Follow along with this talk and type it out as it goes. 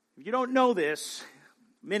If you don't know this,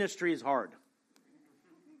 ministry is hard.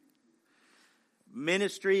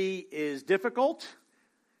 Ministry is difficult.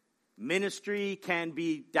 Ministry can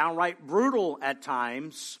be downright brutal at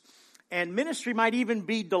times. And ministry might even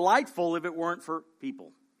be delightful if it weren't for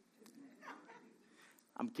people.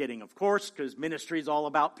 I'm kidding, of course, because ministry is all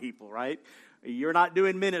about people, right? You're not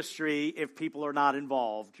doing ministry if people are not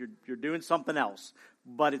involved. You're doing something else,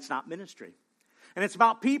 but it's not ministry. And it's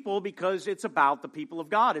about people because it's about the people of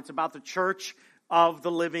God. It's about the church of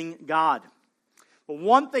the living God. But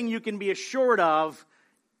one thing you can be assured of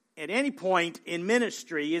at any point in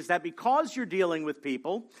ministry is that because you're dealing with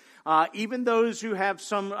people, even those who have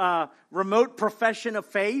some remote profession of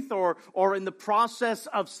faith or in the process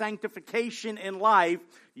of sanctification in life,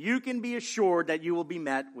 you can be assured that you will be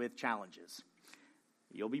met with challenges.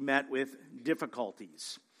 You'll be met with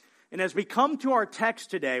difficulties. And as we come to our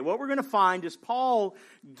text today, what we're going to find is Paul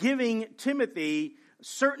giving Timothy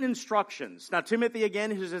certain instructions. Now, Timothy,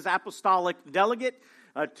 again, is his apostolic delegate.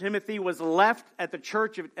 Timothy was left at the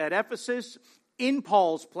church at Ephesus in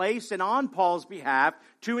Paul's place and on Paul's behalf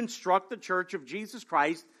to instruct the church of Jesus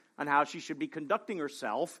Christ on how she should be conducting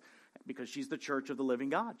herself, because she's the church of the living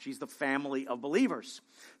God. She's the family of believers.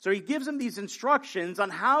 So he gives them these instructions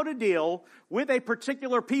on how to deal with a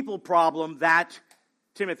particular people problem that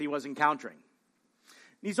Timothy was encountering.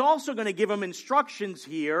 He's also going to give him instructions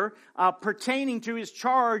here pertaining to his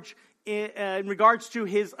charge in regards to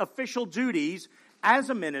his official duties as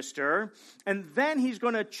a minister. And then he's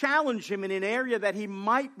going to challenge him in an area that he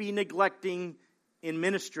might be neglecting in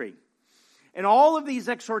ministry. And all of these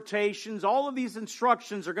exhortations, all of these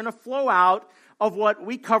instructions are going to flow out of what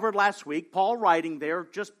we covered last week, Paul writing there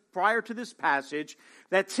just prior to this passage,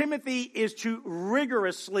 that Timothy is to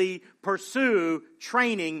rigorously pursue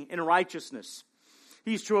training in righteousness.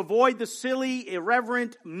 He's to avoid the silly,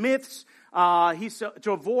 irreverent myths. He's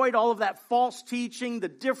to avoid all of that false teaching, the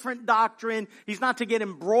different doctrine. He's not to get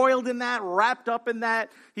embroiled in that, wrapped up in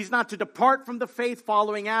that. He's not to depart from the faith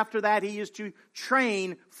following after that. He is to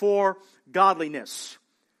train for godliness.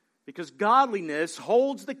 Because godliness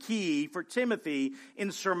holds the key for Timothy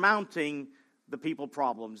in surmounting the people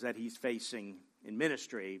problems that he's facing in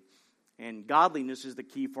ministry. And godliness is the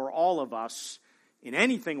key for all of us in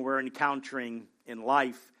anything we're encountering in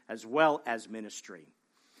life as well as ministry.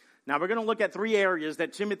 Now, we're going to look at three areas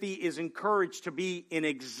that Timothy is encouraged to be an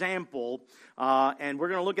example. And we're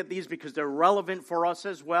going to look at these because they're relevant for us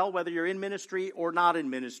as well, whether you're in ministry or not in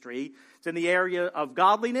ministry. It's in the area of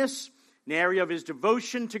godliness, in the area of his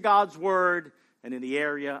devotion to God's word, and in the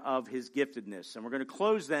area of his giftedness. And we're going to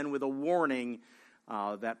close then with a warning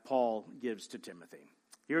that Paul gives to Timothy.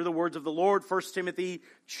 Here are the words of the Lord, 1 Timothy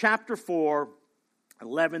chapter 4,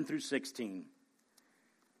 11 through 16.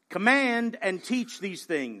 Command and teach these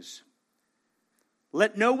things.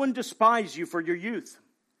 Let no one despise you for your youth,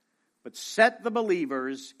 but set the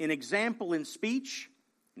believers an example in speech,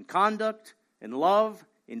 in conduct, in love,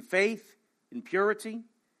 in faith, in purity.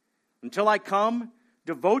 Until I come,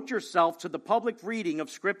 devote yourself to the public reading of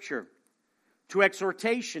Scripture, to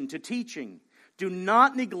exhortation, to teaching. Do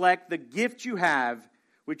not neglect the gift you have,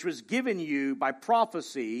 which was given you by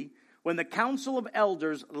prophecy when the council of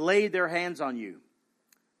elders laid their hands on you.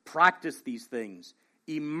 Practice these things.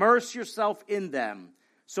 Immerse yourself in them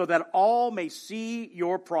so that all may see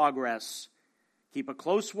your progress. Keep a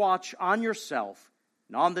close watch on yourself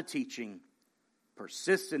and on the teaching.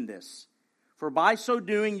 Persist in this, for by so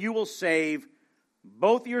doing you will save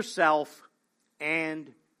both yourself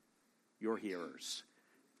and your hearers.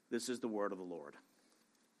 This is the word of the Lord.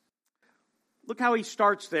 Look how he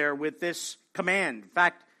starts there with this command. In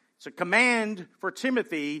fact, it's a command for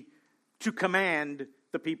Timothy to command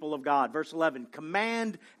the people of God. Verse 11,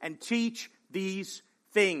 command and teach these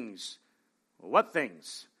things. What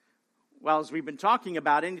things? Well, as we've been talking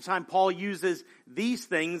about, anytime Paul uses these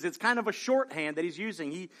things, it's kind of a shorthand that he's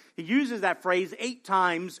using. He uses that phrase 8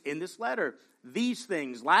 times in this letter. These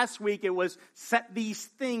things. Last week it was set these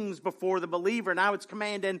things before the believer. Now it's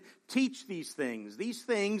command and teach these things. These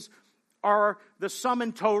things are the sum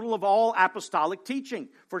and total of all apostolic teaching.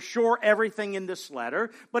 For sure, everything in this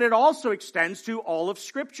letter, but it also extends to all of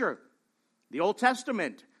Scripture. The Old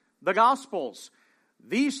Testament, the Gospels.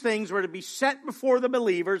 These things were to be set before the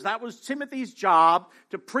believers. That was Timothy's job,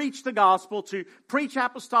 to preach the gospel, to preach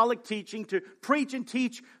apostolic teaching, to preach and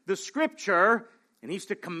teach the Scripture. And he's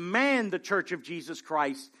to command the church of Jesus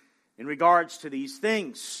Christ in regards to these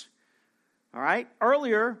things. All right?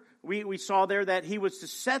 Earlier, we saw there that he was to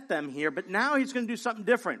set them here, but now he's going to do something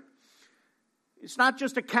different. It's not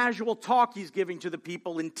just a casual talk he's giving to the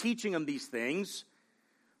people in teaching them these things.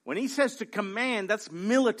 When he says to command, that's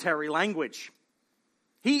military language.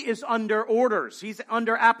 He is under orders. He's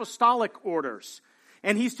under apostolic orders.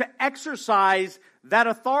 And he's to exercise that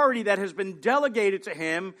authority that has been delegated to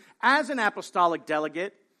him as an apostolic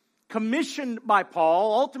delegate, commissioned by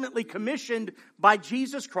Paul, ultimately commissioned by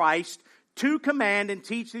Jesus Christ, to command and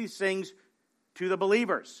teach these things to the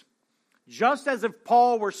believers. Just as if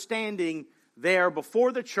Paul were standing there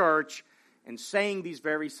before the church and saying these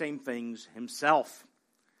very same things himself.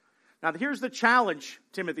 Now, here's the challenge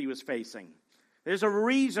Timothy was facing. There's a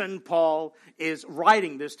reason Paul is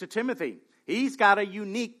writing this to Timothy. He's got a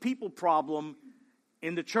unique people problem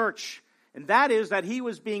in the church. And that is that he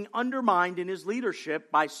was being undermined in his leadership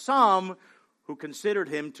by some who considered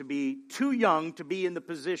him to be too young to be in the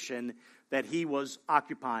position that he was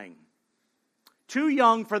occupying. Too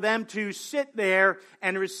young for them to sit there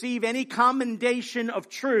and receive any commendation of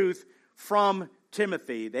truth from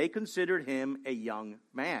Timothy. They considered him a young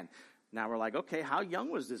man. Now we're like, okay, how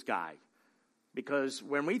young was this guy? Because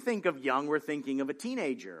when we think of young, we're thinking of a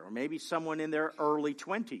teenager or maybe someone in their early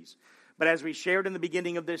 20s. But as we shared in the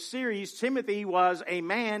beginning of this series, Timothy was a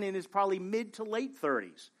man in his probably mid to late 30s.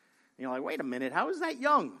 And you're like, wait a minute, how is that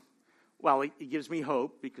young? Well, it gives me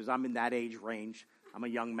hope because I'm in that age range. I'm a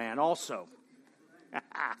young man also.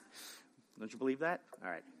 Don't you believe that? All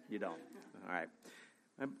right, you don't. All right.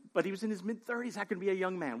 But he was in his mid-30s. How could he be a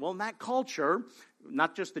young man? Well, in that culture,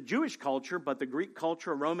 not just the Jewish culture, but the Greek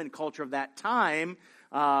culture, Roman culture of that time,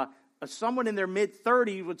 someone in their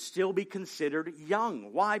mid-30s would still be considered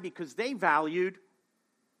young. Why? Because they valued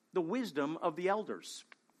the wisdom of the elders.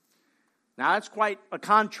 Now, that's quite a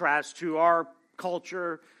contrast to our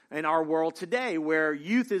culture and our world today, where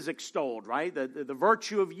youth is extolled, right? The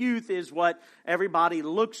virtue of youth is what everybody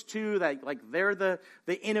looks to. Like they're the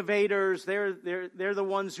innovators. They're the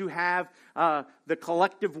ones who have the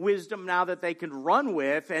collective wisdom now that they can run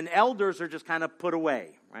with, and elders are just kind of put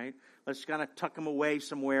away, right? Let's kind of tuck them away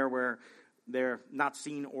somewhere where they're not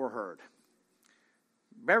seen or heard.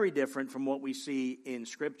 Very different from what we see in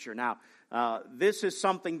Scripture. Now, this is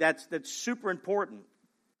something that's super important.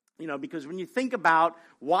 You know, because when you think about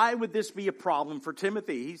why would this be a problem for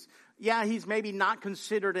Timothy? He's maybe not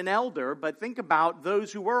considered an elder, but think about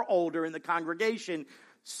those who were older in the congregation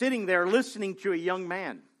sitting there listening to a young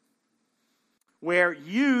man. Where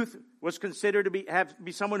youth was considered to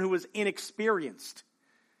be someone who was inexperienced.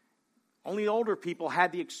 Only older people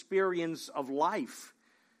had the experience of life.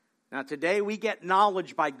 Now today we get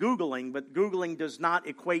knowledge by Googling, but Googling does not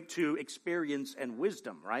equate to experience and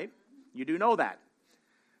wisdom, right? You do know that.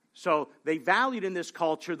 So they valued in this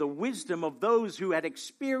culture the wisdom of those who had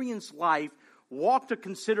experienced life, walked a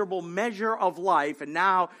considerable measure of life, and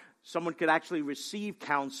now someone could actually receive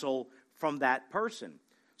counsel from that person.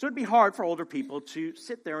 So it'd be hard for older people to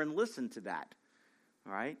sit there and listen to that.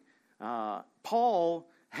 All right? Paul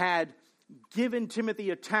had given Timothy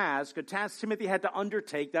a task Timothy had to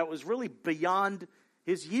undertake that was really beyond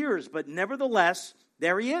his years. But nevertheless,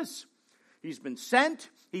 there he is. He's been sent,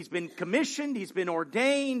 he's been commissioned, he's been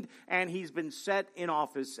ordained, and he's been set in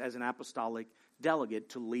office as an apostolic delegate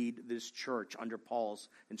to lead this church under Paul's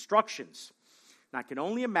instructions. And I can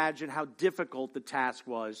only imagine how difficult the task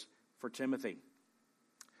was for Timothy.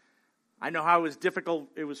 I know how difficult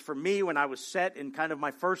it was for me when I was set in kind of my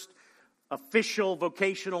first official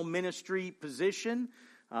vocational ministry position.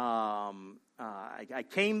 I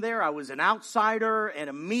came there, I was an outsider, and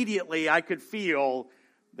immediately I could feel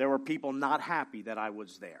there were people not happy that I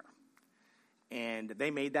was there. And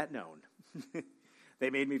they made that known. They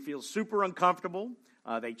made me feel super uncomfortable.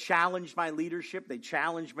 They challenged my leadership. They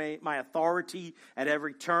challenged my authority at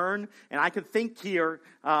every turn. And I could think here,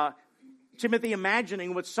 Timothy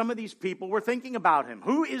imagining what some of these people were thinking about him.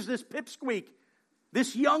 Who is this pipsqueak?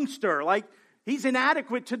 This youngster? Like, he's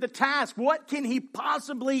inadequate to the task. What can he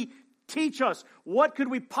possibly teach us? What could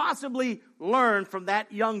we possibly learn from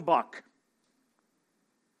that young buck?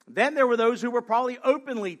 Then there were those who were probably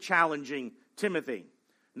openly challenging Timothy.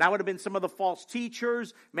 And that would have been some of the false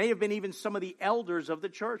teachers, may have been even some of the elders of the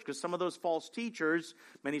church, because some of those false teachers,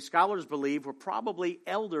 many scholars believe, were probably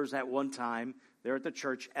elders at one time there at the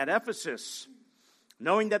church at Ephesus.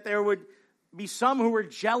 Knowing that there would be some who were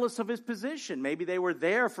jealous of his position. Maybe they were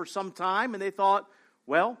there for some time and they thought,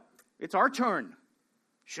 well, it's our turn.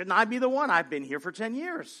 Shouldn't I be the one? I've been here for 10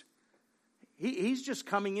 years. He's just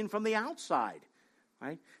coming in from the outside.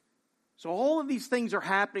 Right? So all of these things are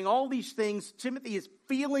happening. All these things, Timothy is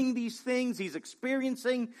feeling these things. He's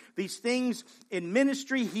experiencing these things in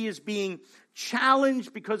ministry. He is being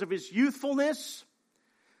challenged because of his youthfulness.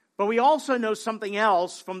 But we also know something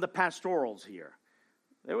else from the pastorals here.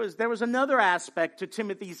 There was another aspect to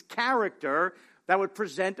Timothy's character that would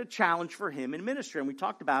present a challenge for him in ministry. And we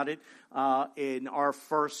talked about it in our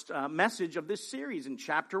first message of this series. In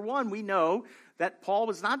chapter 1, we know that Paul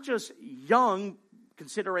was not just young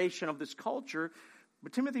consideration of this culture,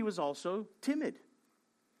 but Timothy was also timid.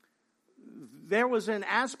 There was an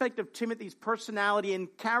aspect of Timothy's personality and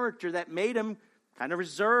character that made him kind of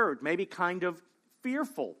reserved, maybe kind of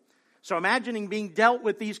fearful. So imagining being dealt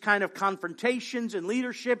with these kind of confrontations and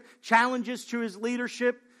leadership, challenges to his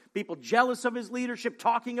leadership, people jealous of his leadership,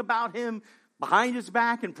 talking about him behind his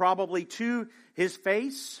back and probably to his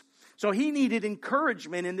face. So he needed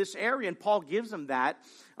encouragement in this area, and Paul gives him that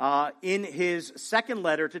in his second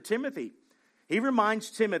letter to Timothy. He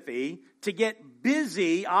reminds Timothy to get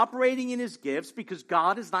busy operating in his gifts because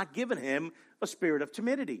God has not given him a spirit of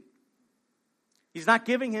timidity. He's not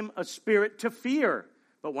giving him a spirit to fear,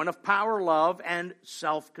 but one of power, love, and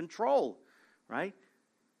self-control, right?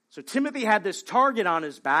 So Timothy had this target on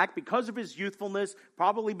his back because of his youthfulness,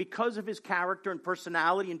 probably because of his character and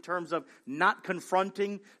personality in terms of not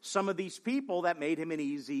confronting some of these people that made him an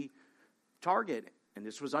easy target. And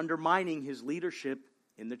this was undermining his leadership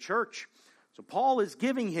in the church. So Paul is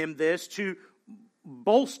giving him this to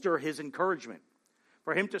bolster his encouragement,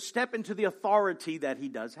 for him to step into the authority that he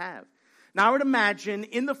does have. Now I would imagine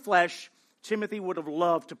in the flesh, Timothy would have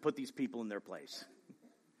loved to put these people in their place.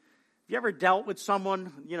 Have you ever dealt with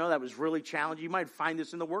someone, that was really challenging? You might find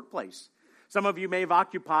this in the workplace. Some of you may have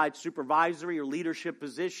occupied supervisory or leadership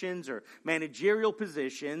positions or managerial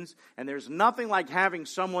positions, and there's nothing like having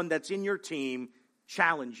someone that's in your team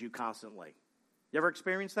challenge you constantly. You ever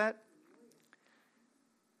experienced that?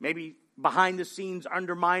 Maybe behind the scenes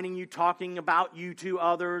undermining you, talking about you to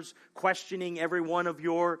others, questioning every one of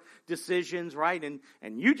your decisions, right?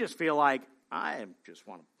 And you just feel like, I just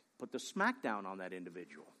want to put the smack down on that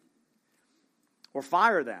individual. Or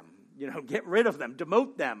fire them, get rid of them,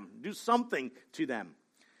 demote them, do something to them.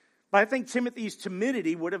 But I think Timothy's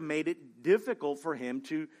timidity would have made it difficult for him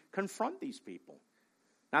to confront these people.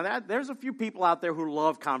 Now, there's a few people out there who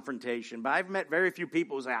love confrontation, but I've met very few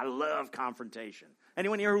people who say, I love confrontation.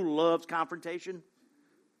 Anyone here who loves confrontation?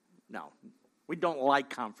 No, we don't like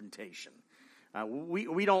confrontation.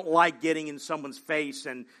 We don't like getting in someone's face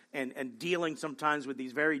and dealing sometimes with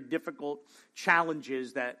these very difficult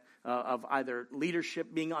challenges that of either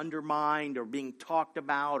leadership being undermined or being talked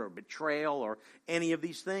about or betrayal or any of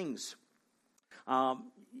these things.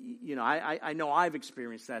 I know I've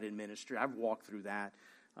experienced that in ministry. I've walked through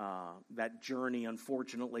that journey.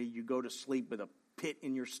 Unfortunately, you go to sleep with a pit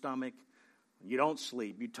in your stomach. You don't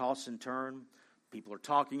sleep. You toss and turn. People are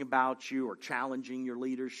talking about you or challenging your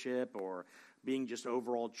leadership or being just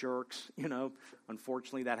overall jerks.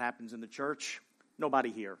 Unfortunately, that happens in the church.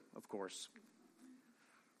 Nobody here, of course.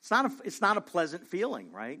 It's not a pleasant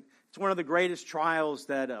feeling, right? It's one of the greatest trials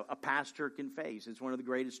that a pastor can face. It's one of the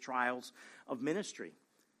greatest trials of ministry.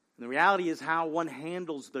 And the reality is how one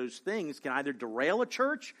handles those things can either derail a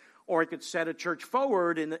church or it could set a church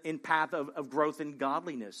forward in path of growth and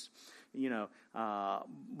godliness.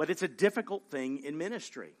 But it's a difficult thing in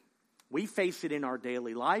ministry. We face it in our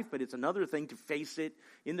daily life, but it's another thing to face it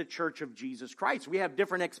in the church of Jesus Christ. We have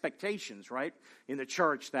different expectations, right, in the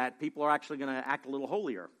church that people are actually going to act a little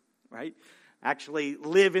holier, right? Actually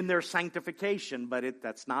live in their sanctification, but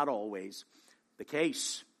that's not always the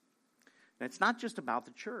case. And it's not just about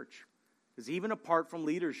the church. Because even apart from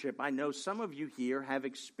leadership, I know some of you here have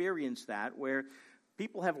experienced that where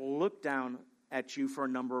people have looked down at you for a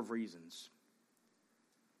number of reasons.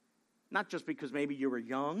 Not just because maybe you were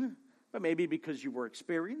young, but maybe because you were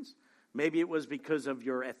experienced. Maybe it was because of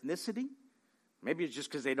your ethnicity. Maybe it's just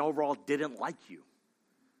because they overall didn't like you.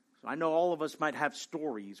 So I know all of us might have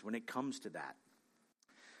stories when it comes to that.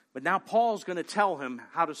 But now Paul's going to tell him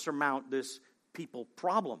how to surmount this people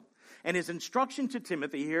problem. And his instruction to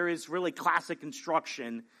Timothy here is really classic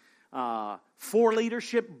instruction for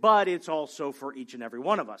leadership, but it's also for each and every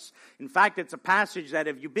one of us. In fact, it's a passage that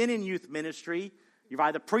if you've been in youth ministry, you've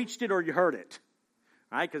either preached it or you heard it.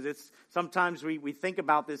 Right? Because sometimes we think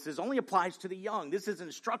about this only applies to the young. This is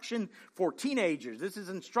instruction for teenagers. This is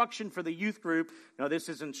instruction for the youth group. No, this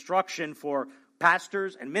is instruction for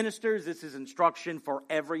pastors and ministers. This is instruction for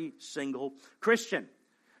every single Christian.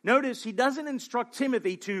 Notice he doesn't instruct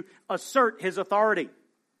Timothy to assert his authority.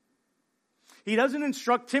 He doesn't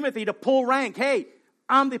instruct Timothy to pull rank. Hey,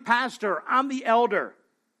 I'm the pastor. I'm the elder.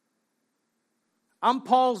 I'm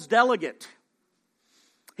Paul's delegate.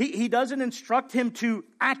 He doesn't instruct him to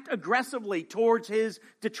act aggressively towards his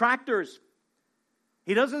detractors.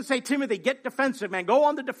 He doesn't say, Timothy, get defensive, man. Go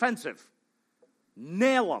on the defensive.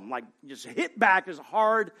 Nail them. Like, just hit back as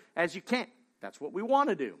hard as you can. That's what we want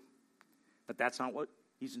to do. But that's not what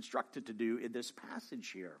he's instructed to do in this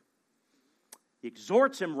passage here. He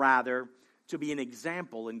exhorts him, rather, to be an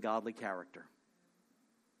example in godly character.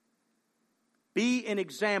 Be an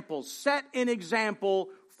example. Set an example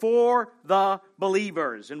for the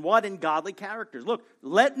believers. And what? In godly characters. Look,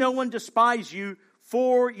 let no one despise you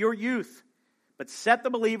for your youth, but set the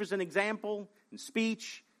believers an example in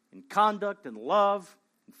speech, in conduct, in love,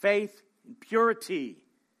 in faith, in purity.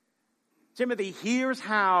 Timothy, here's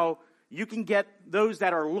how you can get those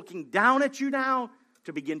that are looking down at you now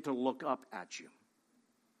to begin to look up at you,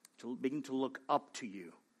 to begin to look up to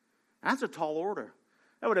you. That's a tall order.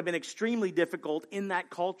 That would have been extremely difficult in that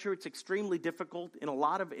culture. It's extremely difficult in a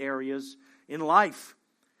lot of areas in life.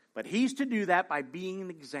 But he's to do that by being an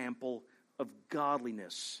example of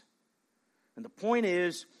godliness. And the point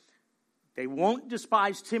is, they won't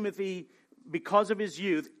despise Timothy because of his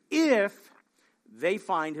youth if they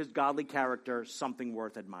find his godly character something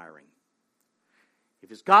worth admiring. If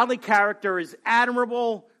his godly character is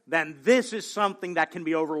admirable, then this is something that can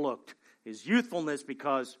be overlooked. His youthfulness,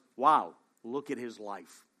 because, wow, look at his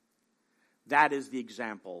life. That is the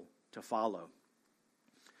example to follow.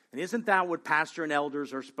 And isn't that what pastor and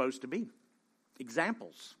elders are supposed to be?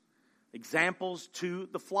 Examples. Examples to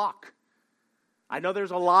the flock. I know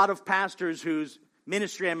there's a lot of pastors whose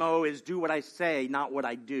ministry MO is do what I say, not what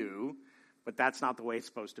I do. But that's not the way it's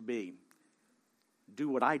supposed to be. Do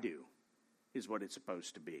what I do is what it's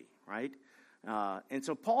supposed to be, right? And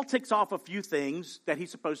so Paul ticks off a few things that he's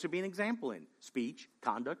supposed to be an example in. Speech,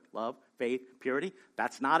 conduct, love, faith, purity.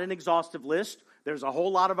 That's not an exhaustive list. There's a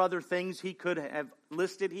whole lot of other things he could have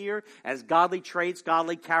listed here as godly traits,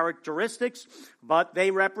 godly characteristics, but they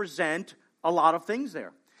represent a lot of things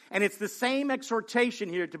there. And it's the same exhortation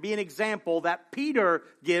here to be an example that Peter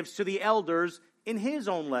gives to the elders in his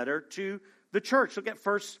own letter to the church. Look at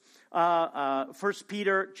First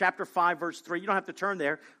Peter chapter 5, verse 3. You don't have to turn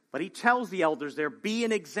there, but he tells the elders there, be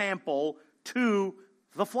an example to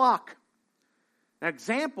the flock. An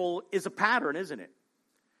example is a pattern, isn't it?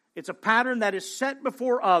 It's a pattern that is set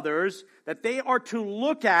before others that they are to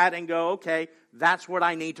look at and go, okay, that's what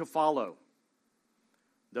I need to follow.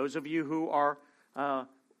 Those of you who are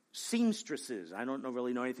seamstresses, I don't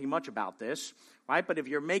really know anything much about this, right? But if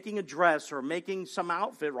you're making a dress or making some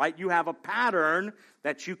outfit, right, you have a pattern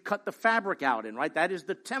that you cut the fabric out in, right? That is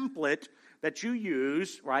the template that you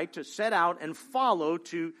use, right, to set out and follow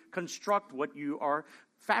to construct what you are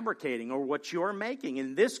fabricating or what you are making.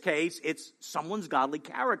 In this case, it's someone's godly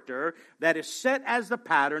character that is set as the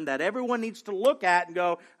pattern that everyone needs to look at and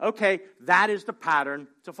go, okay, that is the pattern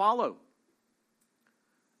to follow.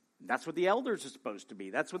 That's what the elders are supposed to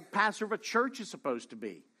be. That's what the pastor of a church is supposed to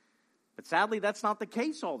be. But sadly, that's not the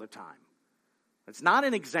case all the time. It's not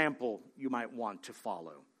an example you might want to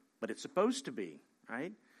follow, but it's supposed to be,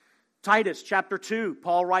 right? Titus chapter 2,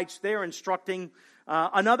 Paul writes there instructing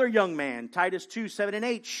another young man, Titus 2, 7 and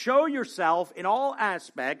 8, show yourself in all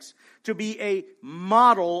aspects to be a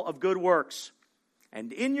model of good works,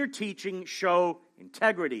 and in your teaching show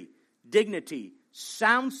integrity, dignity,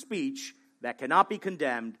 sound speech that cannot be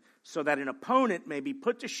condemned, so that an opponent may be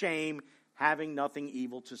put to shame, having nothing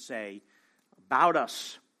evil to say about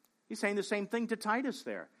us. He's saying the same thing to Titus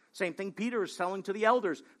there. Same thing Peter is telling to the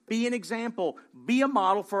elders. Be an example. Be a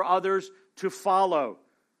model for others to follow.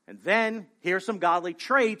 And then, here's some godly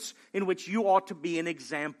traits in which you ought to be an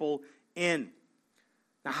example in.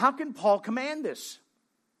 Now, how can Paul command this?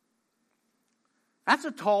 That's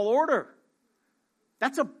a tall order.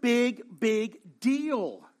 That's a big, big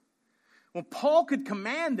deal. Well, Paul could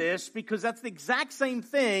command this because that's the exact same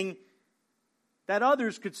thing that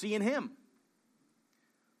others could see in him.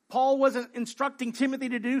 Paul wasn't instructing Timothy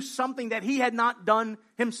to do something that he had not done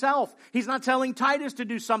himself. He's not telling Titus to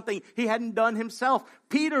do something he hadn't done himself.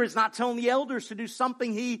 Peter is not telling the elders to do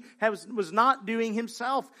something he was not doing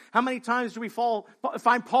himself. How many times do we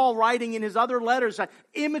find Paul writing in his other letters,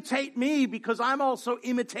 imitate me because I'm also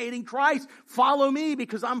imitating Christ. Follow me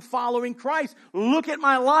because I'm following Christ. Look at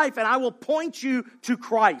my life and I will point you to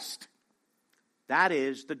Christ. That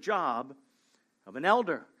is the job of an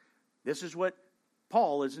elder. This is what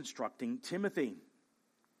Paul is instructing Timothy.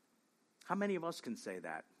 How many of us can say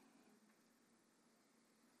that?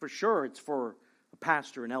 For sure, it's for a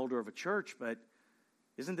pastor and elder of a church, but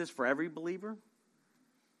isn't this for every believer?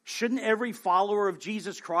 Shouldn't every follower of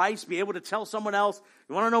Jesus Christ be able to tell someone else,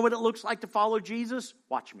 you want to know what it looks like to follow Jesus?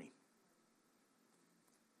 Watch me.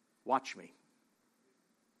 Watch me.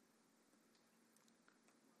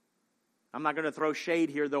 I'm not going to throw shade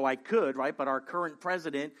here, though I could, right? But our current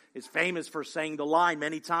president is famous for saying the line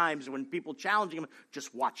many times when people challenge him,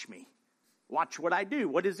 just watch me. Watch what I do.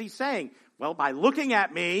 What is he saying? Well, by looking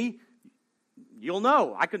at me, you'll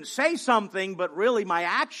know. I can say something, but really my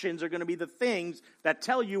actions are going to be the things that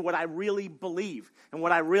tell you what I really believe and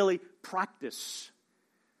what I really practice.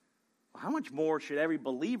 Well, how much more should every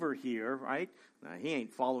believer hear, right? Now, he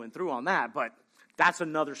ain't following through on that, but that's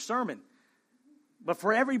another sermon. But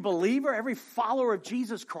for every believer, every follower of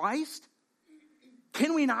Jesus Christ,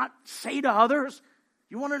 can we not say to others,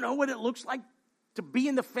 you want to know what it looks like to be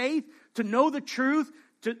in the faith, to know the truth,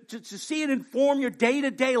 to see it inform your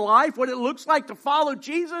day-to-day life, what it looks like to follow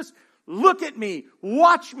Jesus? Look at me.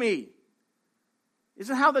 Watch me.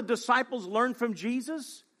 Isn't how the disciples learned from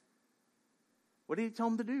Jesus? What did he tell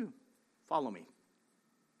them to do? Follow me.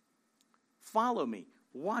 Follow me.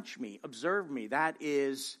 Watch me. Observe me. That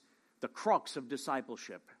is the crux of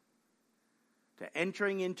discipleship. To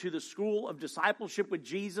entering into the school of discipleship with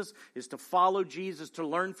Jesus is to follow Jesus, to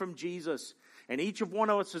learn from Jesus. And each of one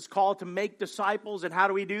of us is called to make disciples. And how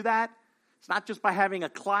do we do that? It's not just by having a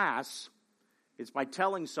class. It's by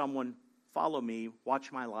telling someone, follow me,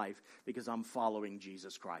 watch my life, because I'm following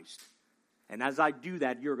Jesus Christ. And as I do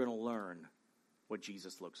that, you're going to learn what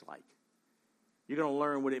Jesus looks like. You're going to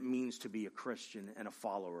learn what it means to be a Christian and a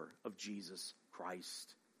follower of Jesus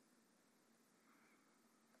Christ.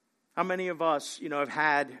 How many of us, have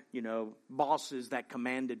had, bosses that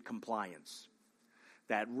commanded compliance,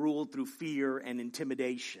 that ruled through fear and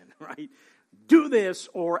intimidation, right? Do this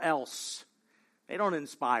or else. They don't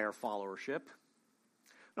inspire followership.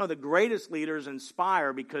 No, the greatest leaders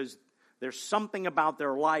inspire because there's something about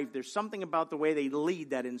their life, there's something about the way they lead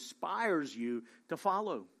that inspires you to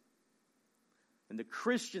follow. And the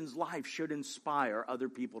Christian's life should inspire other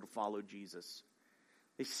people to follow Jesus.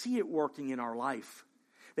 They see it working in our life.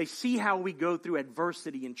 They see how we go through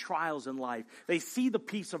adversity and trials in life. They see the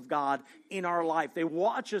peace of God in our life. They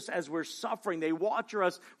watch us as we're suffering. They watch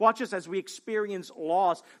us as we experience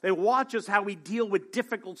loss. They watch us how we deal with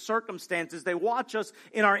difficult circumstances. They watch us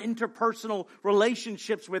in our interpersonal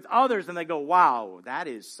relationships with others, and they go, wow, that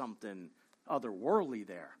is something otherworldly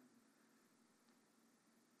there.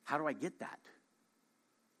 How do I get that?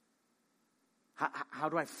 How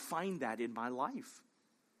do I find that in my life?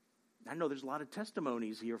 I know there's a lot of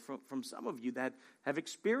testimonies here from some of you that have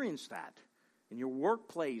experienced that in your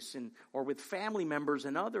workplace or with family members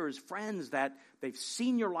and others, friends, that they've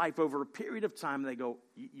seen your life over a period of time and they go,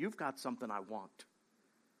 you've got something I want.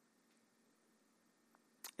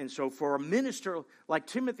 And so for a minister like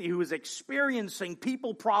Timothy who is experiencing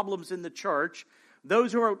people problems in the church,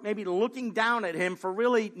 those who are maybe looking down at him for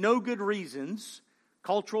really no good reasons,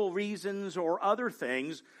 cultural reasons or other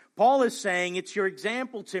things, Paul is saying it's your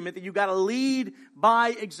example, Timothy. You've got to lead by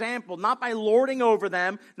example, not by lording over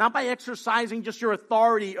them, not by exercising just your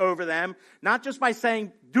authority over them, not just by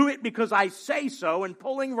saying, do it because I say so and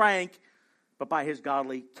pulling rank, but by his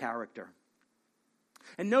godly character.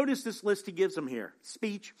 And notice this list he gives them here.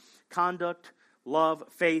 Speech, conduct, love,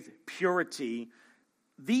 faith, purity.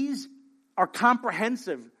 These are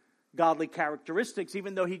comprehensive godly characteristics,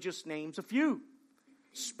 even though he just names a few.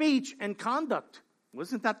 Speech and conduct.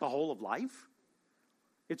 Wasn't that the whole of life?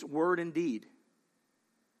 It's word and deed,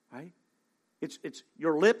 right? It's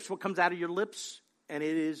your lips, what comes out of your lips, and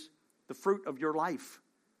it is the fruit of your life.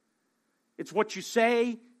 It's what you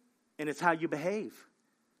say, and it's how you behave.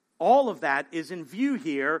 All of that is in view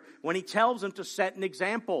here when he tells them to set an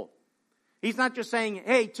example. He's not just saying,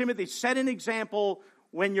 hey, Timothy, set an example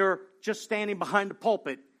when you're just standing behind the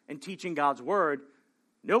pulpit and teaching God's word.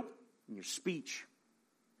 Nope, in your speech.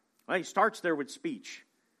 Well, he starts there with speech.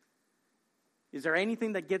 Is there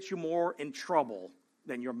anything that gets you more in trouble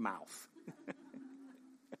than your mouth?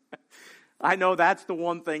 I know that's the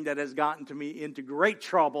one thing that has gotten to me into great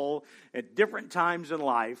trouble at different times in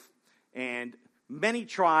life and many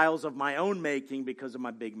trials of my own making because of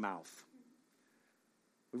my big mouth.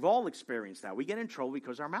 We've all experienced that. We get in trouble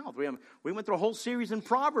because of our mouth. We went through a whole series in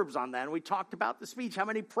Proverbs on that, and we talked about the speech. How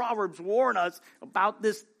many Proverbs warn us about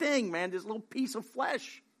this thing, man, this little piece of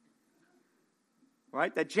flesh?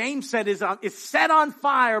 Right? That James said is set on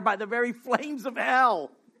fire by the very flames of hell.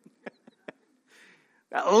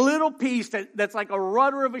 That little piece that's like a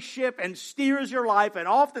rudder of a ship and steers your life, and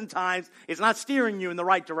oftentimes it's not steering you in the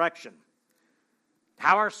right direction.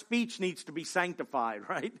 How our speech needs to be sanctified,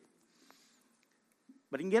 right?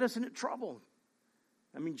 But it can get us into trouble.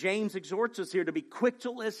 I mean, James exhorts us here to be quick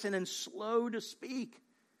to listen and slow to speak.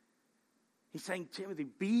 He's saying, Timothy,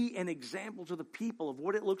 be an example to the people of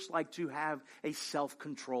what it looks like to have a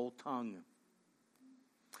self-controlled tongue.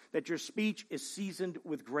 That your speech is seasoned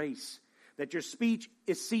with grace. That your speech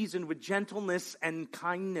is seasoned with gentleness and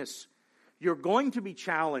kindness. You're going to be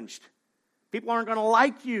challenged. People aren't going to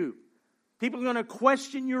like you. People are going to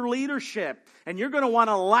question your leadership. And you're going to want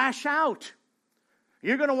to lash out.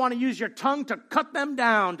 You're going to want to use your tongue to cut them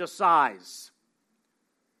down to size.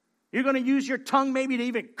 You're going to use your tongue maybe to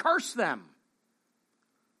even curse them.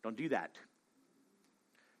 Don't do that.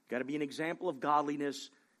 You've got to be an example of godliness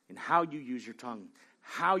in how you use your tongue,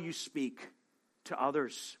 how you speak to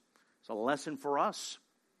others. It's a lesson for us.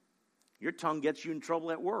 Your tongue gets you in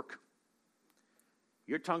trouble at work.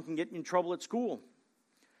 Your tongue can get you in trouble at school.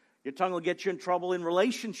 Your tongue will get you in trouble in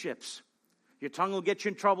relationships. Your tongue will get you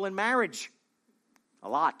in trouble in marriage. A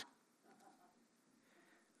lot.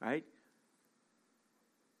 Right?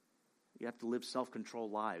 You have to live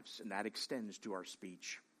self-controlled lives, and that extends to our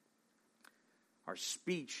speech. Our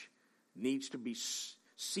speech needs to be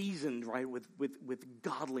seasoned, right, with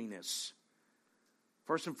godliness.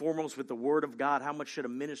 First and foremost, with the Word of God. How much should a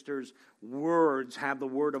minister's words have the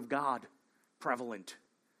Word of God prevalent?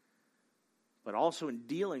 But also in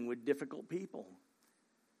dealing with difficult people.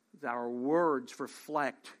 That our words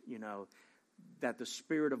reflect, that the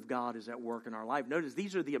Spirit of God is at work in our life. Notice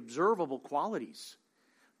these are the observable qualities,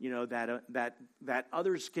 that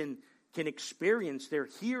others can experience. They're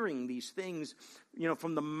hearing these things,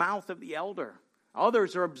 from the mouth of the elder.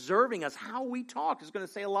 Others are observing us. How we talk is going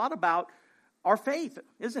to say a lot about our faith,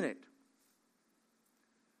 isn't it?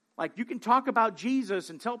 Like, you can talk about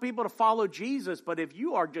Jesus and tell people to follow Jesus, but if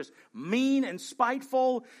you are just mean and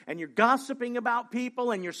spiteful and you're gossiping about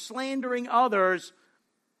people and you're slandering others,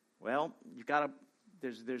 well,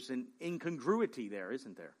 there's an incongruity there,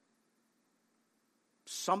 isn't there?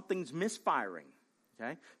 Something's misfiring,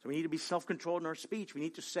 okay? So we need to be self-controlled in our speech. We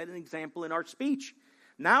need to set an example in our speech.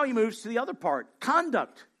 Now he moves to the other part,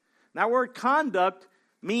 conduct. Now, word conduct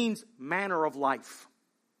means manner of life.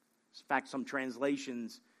 In fact, some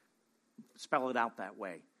translations spell it out that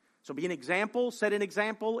way. So be an example, set an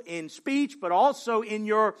example in speech, but also in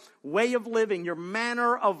your way of living, your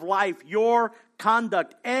manner of life, your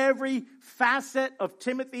conduct. Every facet of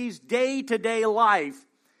Timothy's day-to-day life,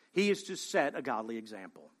 he is to set a godly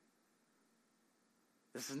example.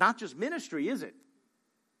 This is not just ministry, is it?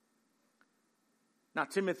 Now,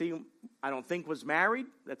 Timothy, I don't think, was married.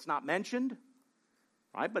 That's not mentioned.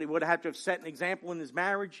 Right? But he would have to have set an example in his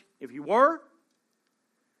marriage if he were.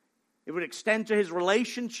 It would extend to his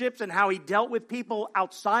relationships and how he dealt with people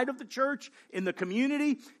outside of the church, in the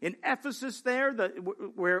community, in Ephesus there,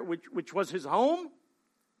 which was his home.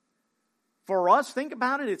 For us, think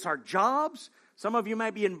about it, it's our jobs. Some of you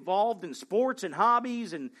might be involved in sports and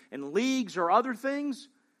hobbies and leagues or other things.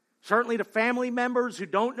 Certainly to family members who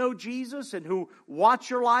don't know Jesus and who watch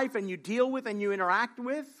your life and you deal with and you interact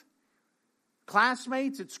with.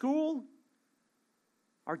 Classmates at school.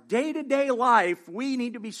 Our day-to-day life, we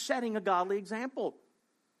need to be setting a godly example.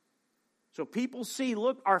 So people see,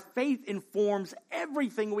 look, our faith informs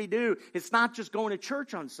everything we do. It's not just going to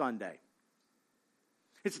church on Sunday.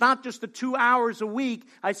 It's not just the 2 hours a week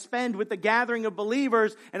I spend with the gathering of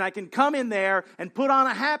believers and I can come in there and put on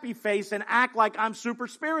a happy face and act like I'm super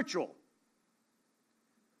spiritual.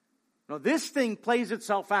 No, this thing plays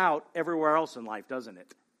itself out everywhere else in life, doesn't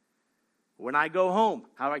it? When I go home,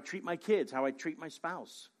 how do I treat my kids? How do I treat my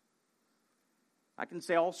spouse? I can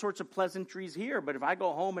say all sorts of pleasantries here, but if I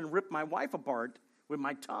go home and rip my wife apart with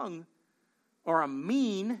my tongue, or I'm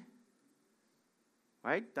mean,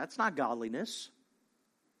 right? That's not godliness.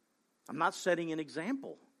 I'm not setting an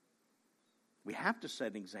example. We have to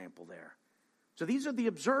set an example there. So these are the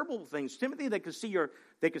observable things. Timothy, they could see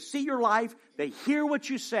your life, they hear what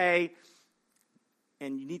you say,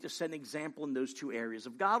 and you need to set an example in those two areas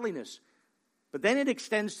of godliness. But then it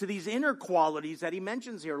extends to these inner qualities that he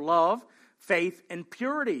mentions here: love, faith, and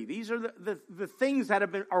purity. These are the things that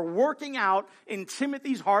are working out in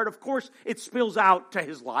Timothy's heart. Of course, it spills out to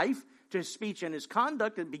his life, to his speech and his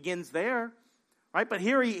conduct. It begins there. Right? But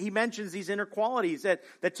here he mentions these inner qualities that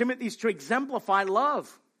Timothy's to exemplify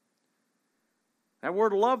love. That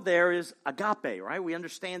word love there is agape, right? We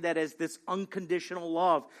understand that as this unconditional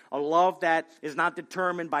love, a love that is not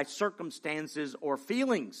determined by circumstances or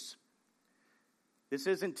feelings. This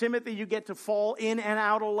isn't, Timothy, you get to fall in and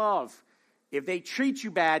out of love. If they treat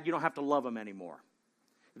you bad, you don't have to love them anymore.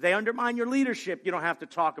 If they undermine your leadership, you don't have to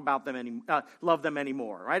talk about them love them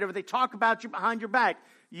anymore, right? If they talk about you behind your back,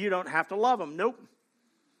 you don't have to love them. Nope.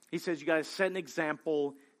 He says you got to set an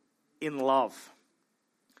example in love.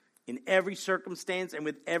 In every circumstance and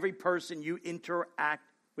with every person you interact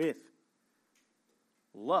with.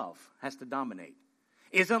 Love has to dominate.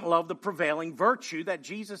 Isn't love the prevailing virtue that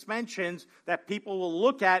Jesus mentions that people will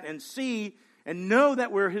look at and see and know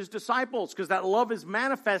that we're his disciples? Because that love is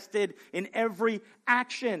manifested in every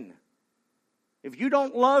action. If you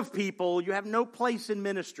don't love people, you have no place in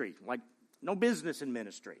ministry, like no business in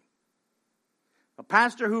ministry. A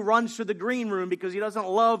pastor who runs to the green room because he doesn't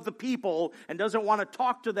love the people and doesn't want to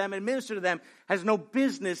talk to them and minister to them has no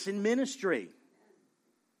business in ministry.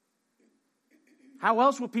 How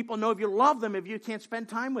else will people know if you love them if you can't spend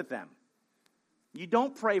time with them? You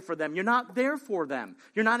don't pray for them. You're not there for them.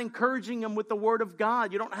 You're not encouraging them with the word of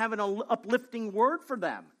God. You don't have an uplifting word for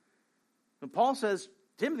them. And Paul says,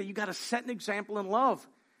 Timothy, you got to set an example in love.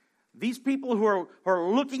 These people who are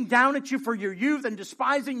looking down at you for your youth and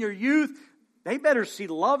despising your youth, they better see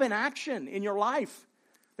love in action in your life.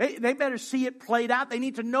 They better see it played out. They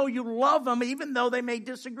need to know you love them even though they may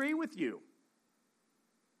disagree with you.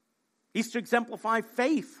 He's to exemplify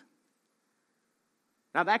faith.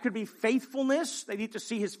 Now that could be faithfulness. They need to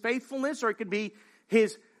see his faithfulness, or it could be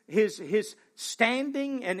his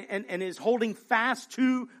standing and his holding fast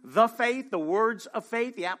to the faith, the words of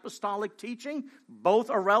faith, the apostolic teaching.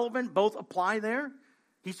 Both are relevant, both apply there.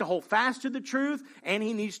 He's to hold fast to the truth, and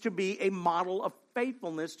he needs to be a model of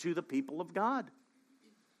faithfulness to the people of God.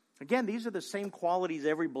 Again, these are the same qualities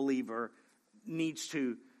every believer needs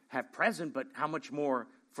to have present, but how much more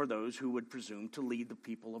for those who would presume to lead the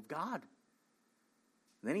people of God.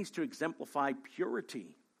 And then he's to exemplify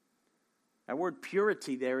purity. That word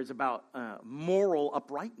purity there is about moral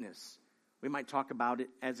uprightness. We might talk about it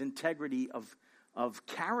as integrity of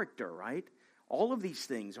character, right? All of these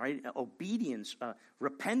things, right? Obedience,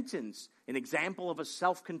 repentance, an example of a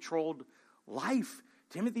self-controlled life.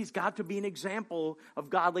 Timothy's got to be an example of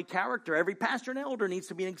godly character. Every pastor and elder needs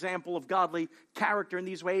to be an example of godly character in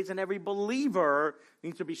these ways, and every believer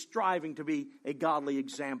needs to be striving to be a godly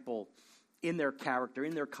example in their character,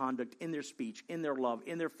 in their conduct, in their speech, in their love,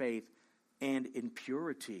 in their faith, and in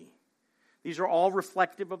purity. These are all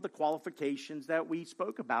reflective of the qualifications that we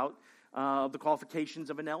spoke about, the qualifications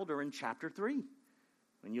of an elder in chapter 3.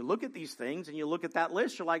 When you look at these things and you look at that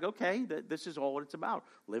list, you're like, okay, this is all what it's about.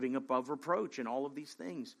 Living above reproach and all of these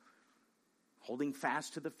things. Holding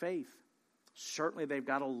fast to the faith. Certainly they've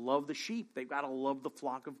got to love the sheep. They've got to love the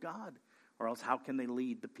flock of God. Or else how can they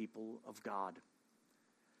lead the people of God?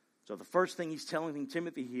 So the first thing he's telling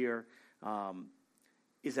Timothy here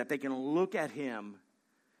is that they can look at him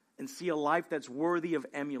and see a life that's worthy of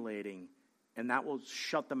emulating, and that will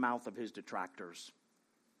shut the mouth of his detractors.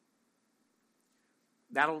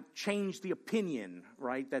 That'll change the opinion,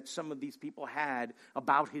 right, that some of these people had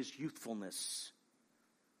about his youthfulness.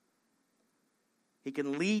 He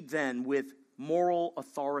can lead then with moral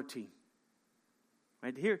authority.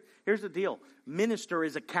 Right? Here's the deal. Minister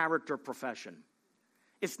is a character profession.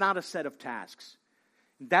 It's not a set of tasks.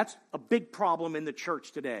 That's a big problem in the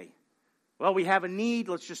church today. Well, we have a need.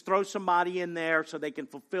 Let's just throw somebody in there so they can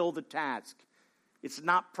fulfill the task. It's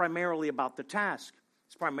not primarily about the task.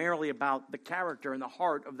 It's primarily about the character and the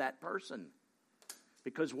heart of that person.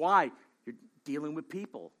 Because why? You're dealing with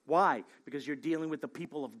people. Why? Because you're dealing with the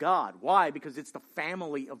people of God. Why? Because it's the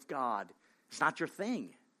family of God. It's not your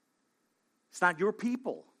thing. It's not your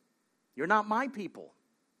people. You're not my people.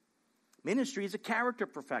 Ministry is a character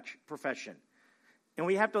profession. And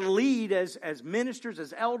we have to lead as ministers,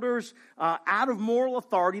 as elders, out of moral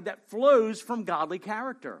authority that flows from godly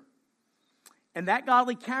character. And that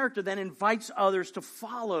godly character then invites others to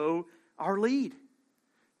follow our lead.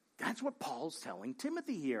 That's what Paul's telling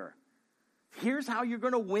Timothy here. Here's how you're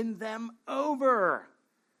going to win them over.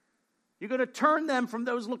 You're going to turn them from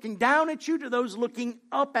those looking down at you to those looking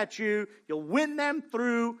up at you. You'll win them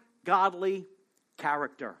through godly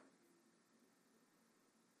character.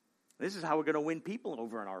 This is how we're going to win people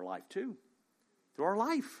over in our life too. Through our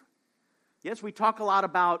life. Yes, we talk a lot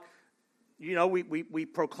about, we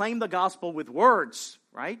proclaim the gospel with words,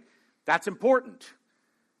 right? That's important.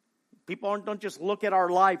 People don't just look at our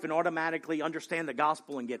life and automatically understand the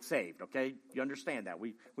gospel and get saved, okay? You understand that.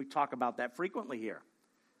 We talk about that frequently here.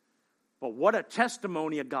 But what a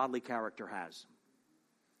testimony a godly character has.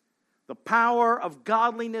 The power of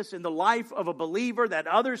godliness in the life of a believer, that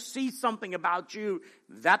others see something about you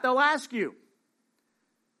that they'll ask you.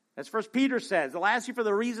 As 1 Peter says, they'll ask you for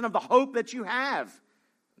the reason of the hope that you have.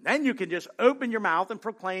 Then you can just open your mouth and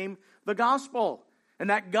proclaim the gospel. And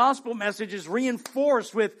that gospel message is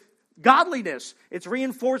reinforced with godliness. It's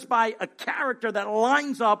reinforced by a character that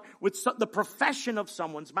lines up with the profession of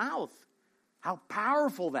someone's mouth. How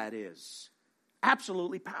powerful that is.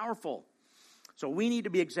 Absolutely powerful. So we need to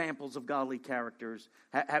be examples of godly characters,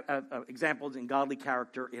 examples in godly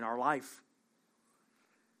character in our life.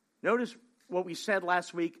 Notice what we said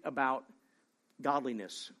last week about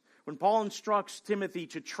godliness. When Paul instructs Timothy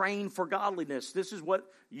to train for godliness, this is what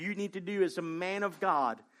you need to do as a man of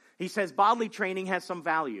God. He says bodily training has some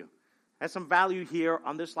value. Has some value here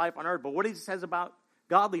on this life on earth. But what he says about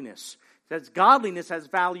godliness, says godliness has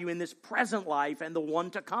value in this present life and the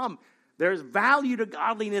one to come. There's value to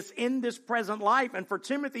godliness in this present life. And for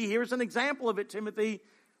Timothy, here's an example of it, Timothy.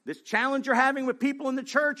 This challenge you're having with people in the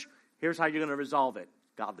church, here's how you're going to resolve it.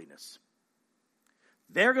 Godliness.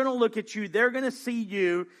 They're going to look at you. They're going to see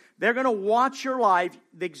you. They're going to watch your life,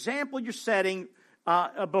 the example you're setting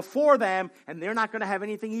before them, and they're not going to have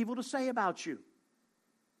anything evil to say about you.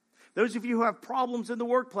 Those of you who have problems in the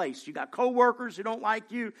workplace, you got coworkers who don't like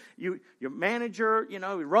you, your manager, he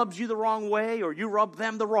rubs you the wrong way, or you rub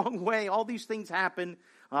them the wrong way. All these things happen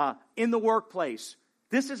in the workplace.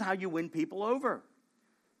 This is how you win people over.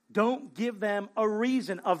 Don't give them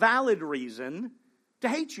a valid reason to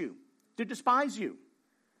hate you, to despise you.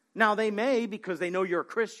 Now, they may, because they know you're a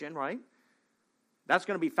Christian, right? That's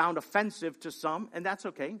going to be found offensive to some, and that's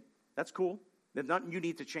okay. That's cool. There's nothing you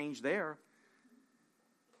need to change there.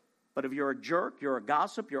 But if you're a jerk, you're a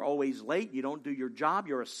gossip, you're always late, you don't do your job,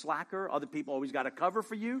 you're a slacker, other people always got to cover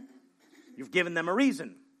for you, you've given them a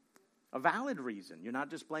reason, a valid reason. You're not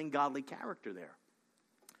displaying godly character there.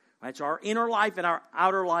 Right? So our inner life and our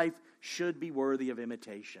outer life should be worthy of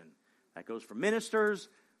imitation. That goes for ministers,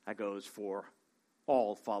 that goes for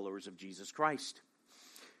all followers of Jesus Christ.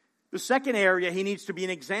 The second area he needs to be an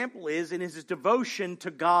example is in his devotion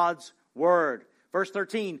to God's word. Verse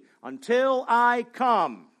 13, until I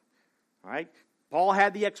come. All right. Paul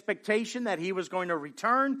had the expectation that he was going to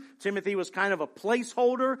return. Timothy was kind of a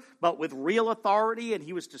placeholder, but with real authority, and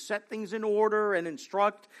he was to set things in order and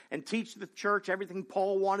instruct and teach the church everything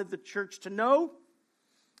Paul wanted the church to know.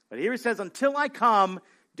 But here he says, until I come,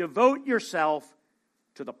 devote yourself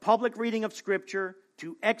to the public reading of Scripture,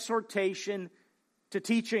 to exhortation, to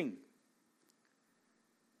teaching.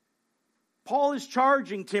 Paul is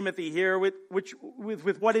charging Timothy here with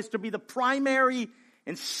what is to be the primary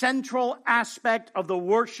and central aspect of the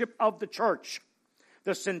worship of the church.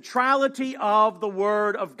 The centrality of the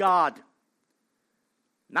Word of God.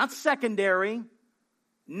 Not secondary,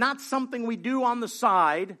 not something we do on the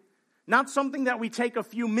side, not something that we take a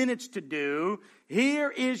few minutes to do. Here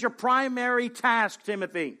is your primary task,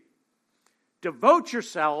 Timothy. Devote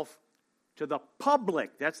yourself to the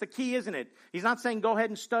public. That's the key, isn't it? He's not saying go ahead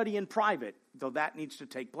and study in private, though that needs to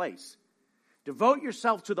take place. Devote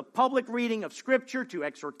yourself to the public reading of Scripture, to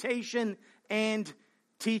exhortation and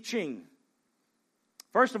teaching.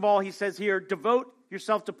 First of all, he says here, devote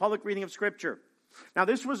yourself to public reading of Scripture. Now,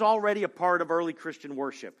 this was already a part of early Christian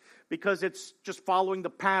worship because it's just following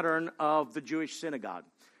the pattern of the Jewish synagogue.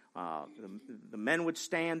 The men would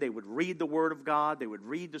stand, they would read the Word of God, they would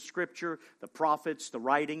read the Scripture, the prophets, the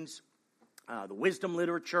writings, the wisdom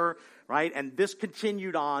literature, right? And this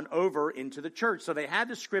continued on over into the church. So they had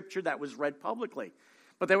the Scripture that was read publicly.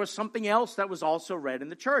 But there was something else that was also read in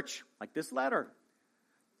the church, like this letter.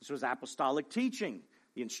 This was apostolic teaching.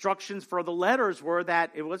 The instructions for the letters were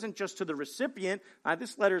that it wasn't just to the recipient.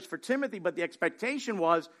 This letter is for Timothy, but the expectation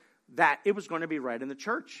was that it was going to be read in the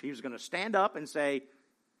church. He was going to stand up and say,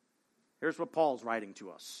 here's what Paul's writing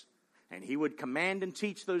to us. And he would command and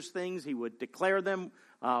teach those things. He would declare them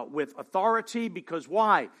with authority because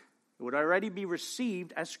why? It would already be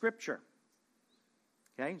received as Scripture.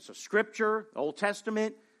 Okay, so Scripture, the Old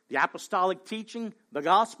Testament, the apostolic teaching, the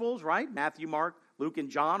Gospels, right? Matthew, Mark, Luke, and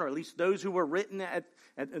John, or at least those who were written at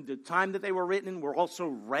the time that they were written, were also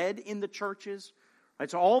read in the churches.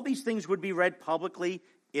 Right? So all these things would be read publicly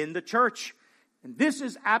in the church. And this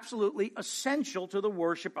is absolutely essential to the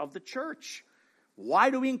worship of the church. Why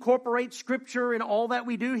do we incorporate Scripture in all that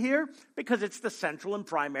we do here? Because it's the central and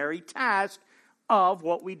primary task of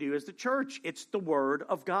what we do as the church. It's the Word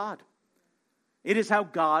of God. It is how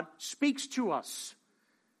God speaks to us.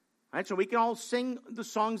 Right? So we can all sing the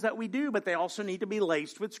songs that we do, but they also need to be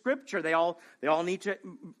laced with Scripture. They all need to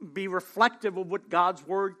be reflective of what God's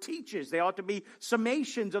Word teaches. They ought to be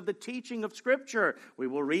summations of the teaching of Scripture. We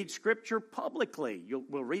will read Scripture publicly.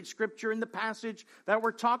 We'll read Scripture in the passage that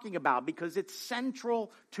we're talking about because it's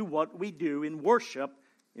central to what we do in worship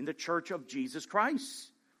in the Church of Jesus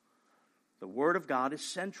Christ. The Word of God is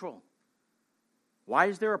central. Why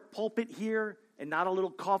is there a pulpit here and not a little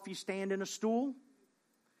coffee stand and a stool?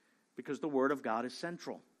 Because the Word of God is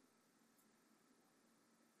central.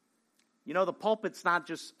 You know, the pulpit's not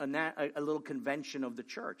just a little convention of the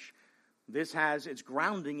church. This has its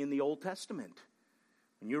grounding in the Old Testament.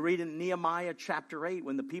 When you read in Nehemiah chapter 8,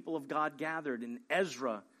 when the people of God gathered and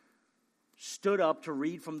Ezra stood up to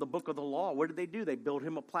read from the book of the law, what did they do? They built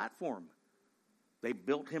him a platform. They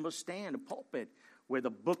built him a stand, a pulpit, where the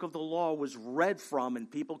book of the law was read from and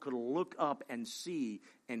people could look up and see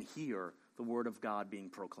and hear the Word of God being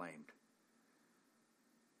proclaimed.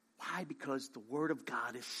 Why? Because the Word of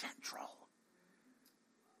God is central.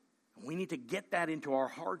 We need to get that into our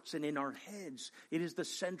hearts and in our heads. It is the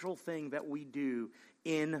central thing that we do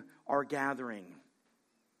in our gathering.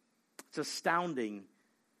 It's astounding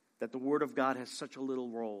that the Word of God has such a little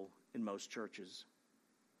role in most churches.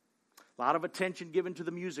 A lot of attention given to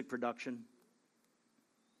the music production.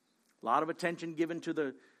 A lot of attention given to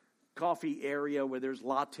the coffee area where there's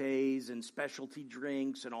lattes and specialty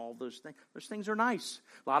drinks and all those things. Those things are nice.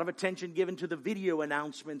 A lot of attention given to the video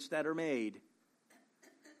announcements that are made.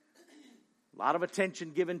 A lot of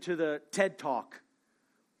attention given to the TED Talk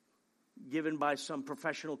given by some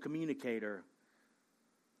professional communicator,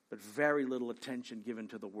 but very little attention given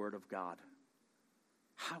to the Word of God.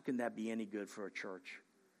 How can that be any good for a church?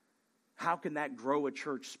 How can that grow a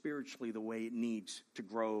church spiritually the way it needs to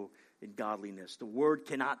grow in godliness? The Word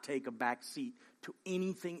cannot take a back seat to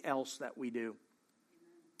anything else that we do.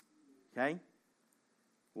 Okay?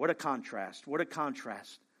 What a contrast. What a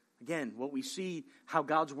contrast. Again, what we see, how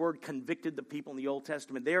God's Word convicted the people in the Old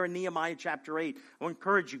Testament. There in Nehemiah chapter 8. I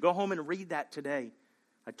encourage you, go home and read that today.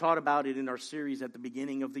 I taught about it in our series at the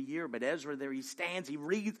beginning of the year. But Ezra there, he stands, he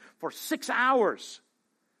reads for 6 hours.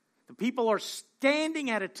 The people are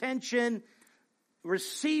standing at attention,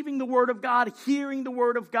 receiving the Word of God, hearing the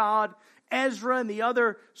Word of God. Ezra and the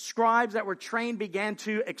other scribes that were trained began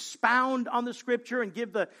to expound on the Scripture and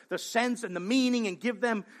give the sense and the meaning and give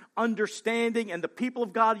them understanding. And the people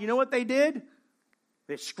of God, you know what they did?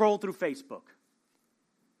 They scrolled through Facebook.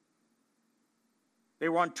 They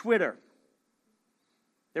were on Twitter.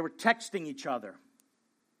 They were texting each other.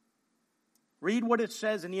 Read what it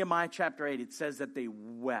says in Nehemiah chapter 8. It says that they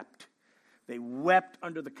wept. They wept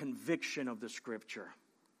under the conviction of the Scripture.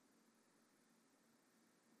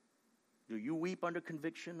 Do you weep under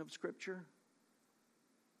conviction of Scripture?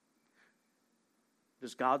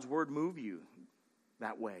 Does God's Word move you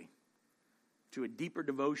that way? To a deeper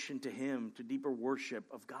devotion to Him, to deeper worship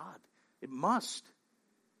of God? It must.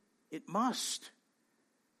 It must.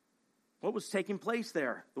 What was taking place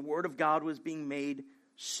there? The Word of God was being made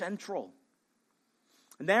central.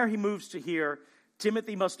 And there he moves to here,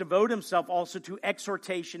 Timothy must devote himself also to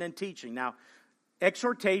exhortation and teaching. Now,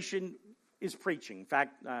 exhortation is preaching. In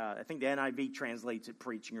fact, I think the NIV translates it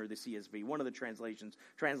preaching, or the CSB. One of the translations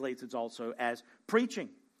translates it also as preaching.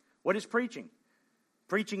 What is preaching?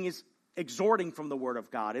 Preaching is exhorting from the Word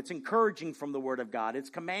of God. It's encouraging from the Word of God.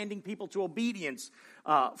 It's commanding people to obedience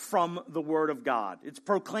from the Word of God. It's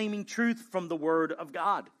proclaiming truth from the Word of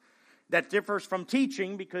God. That differs from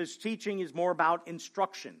teaching because teaching is more about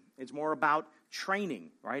instruction. It's more about training,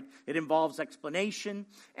 right? It involves explanation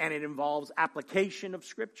and it involves application of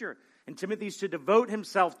Scripture. And Timothy's to devote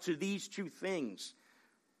himself to these two things.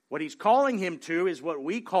 What he's calling him to is what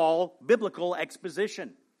we call biblical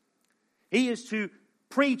exposition. He is to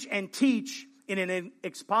preach and teach in an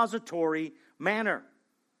expository manner.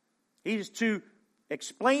 He is to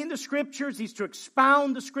explain the Scriptures. He's to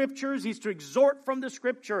expound the Scriptures. He's to exhort from the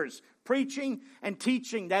Scriptures. Preaching and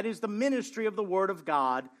teaching, that is the ministry of the Word of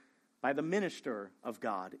God by the minister of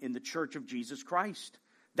God in the Church of Jesus Christ.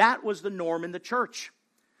 That was the norm in the church.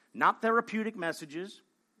 Not therapeutic messages,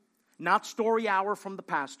 not story hour from the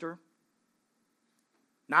pastor,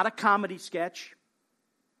 not a comedy sketch.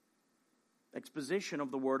 Exposition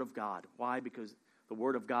of the Word of God. Why? Because the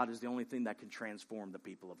Word of God is the only thing that can transform the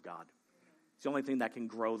people of God. It's the only thing that can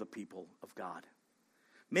grow the people of God.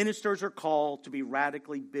 Ministers are called to be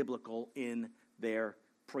radically biblical in their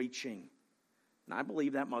preaching. And I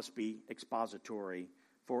believe that must be expository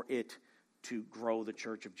for it to grow the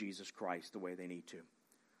Church of Jesus Christ the way they need to.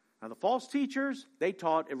 Now, the false teachers, they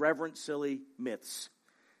taught irreverent, silly myths.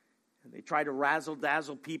 And they tried to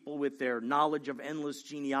razzle-dazzle people with their knowledge of endless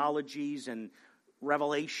genealogies and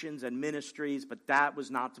revelations and ministries, but that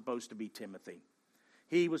was not supposed to be Timothy.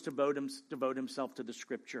 He was to devote himself to the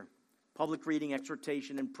Scripture. Public reading,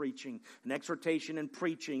 exhortation, and preaching. And exhortation and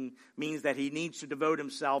preaching means that he needs to devote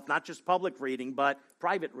himself, not just public reading, but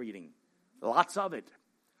private reading. Lots of it.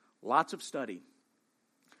 Lots of study.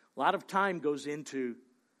 A lot of time goes into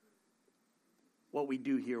what we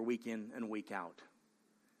do here week in and week out.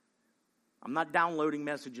 I'm not downloading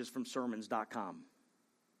messages from sermons.com.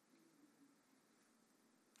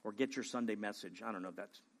 Or Get Your Sunday Message. I don't know if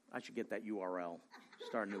that's... I should get that URL.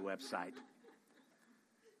 Start a new website.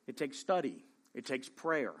 It takes study. It takes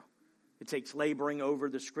prayer. It takes laboring over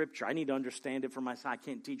the Scripture. I need to understand it for myself. I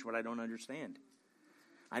can't teach what I don't understand.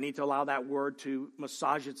 I need to allow that Word to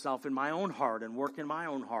massage itself in my own heart and work in my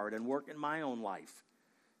own heart and work in my own life.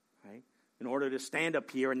 Right? In order to stand up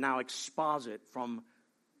here and now exposit from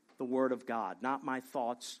the Word of God. Not my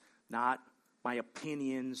thoughts, not my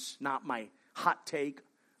opinions, not my hot take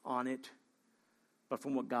on it, but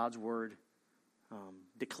from what God's Word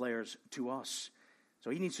declares to us. So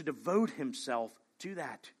he needs to devote himself to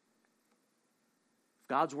that. If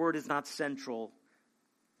God's word is not central,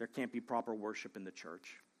 there can't be proper worship in the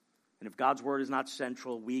church. And if God's word is not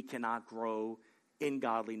central, we cannot grow in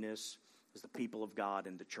godliness as the people of God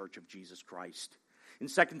and the church of Jesus Christ. In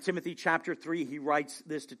 2 Timothy chapter 3, he writes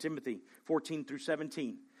this to Timothy, 14 through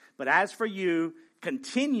 17. But as for you,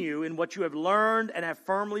 continue in what you have learned and have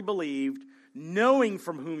firmly believed, knowing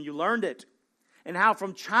from whom you learned it, and how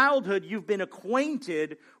from childhood you've been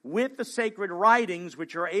acquainted with the sacred writings,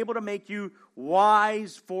 which are able to make you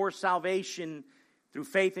wise for salvation through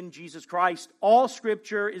faith in Jesus Christ. All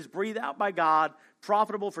Scripture is breathed out by God,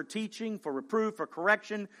 profitable for teaching, for reproof, for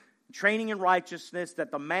correction, training in righteousness,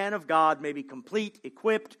 that the man of God may be complete,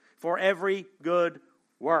 equipped for every good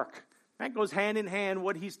work. That goes hand in hand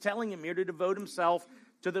what he's telling him here, to devote himself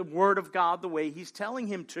to the Word of God the way he's telling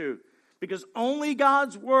him to. Because only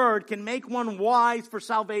God's Word can make one wise for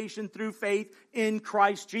salvation through faith in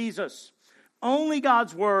Christ Jesus. Only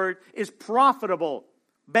God's Word is profitable,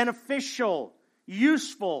 beneficial,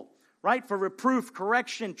 useful, right, for reproof,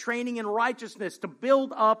 correction, training in righteousness, to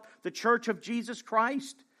build up the church of Jesus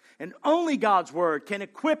Christ. And only God's Word can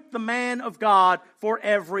equip the man of God for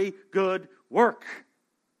every good work.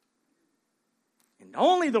 And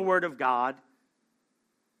only the Word of God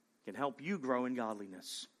can help you grow in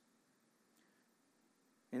godliness.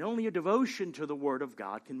 And only a devotion to the Word of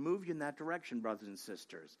God can move you in that direction, brothers and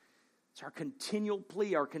sisters. It's our continual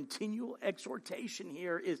plea, our continual exhortation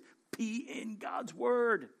here is be in God's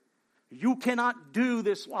Word. You cannot do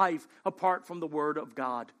this life apart from the Word of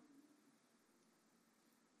God.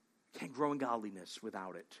 You can't grow in godliness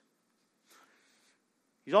without it.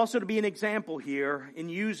 He's also to be an example here in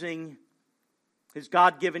using his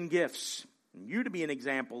God-given gifts. And you to be an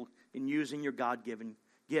example in using your God-given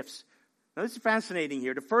gifts. Now this is fascinating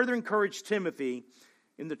here. To further encourage Timothy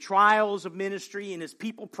in the trials of ministry and his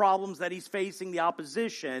people problems that he's facing, the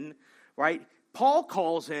opposition, right? Paul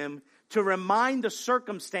calls him to remind the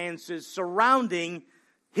circumstances surrounding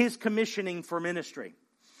his commissioning for ministry.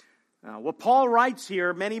 What Paul writes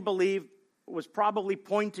here, many believe, was probably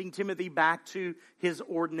pointing Timothy back to his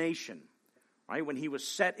ordination, right? When he was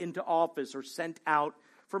set into office or sent out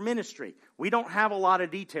for ministry. We don't have a lot of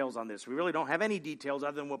details on this. We really don't have any details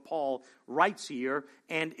other than what Paul writes here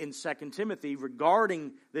and in 2 Timothy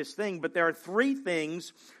regarding this thing. But there are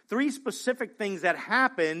three specific things that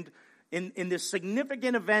happened in this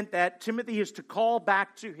significant event that Timothy is to call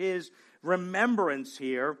back to his remembrance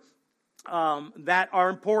here that are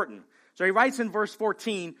important. So he writes in verse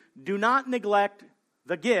 14, do not neglect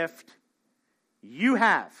the gift you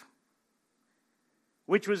have,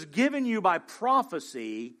 which was given you by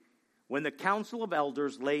prophecy when the council of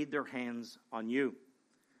elders laid their hands on you.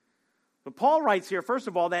 But Paul writes here, first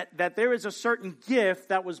of all, that there is a certain gift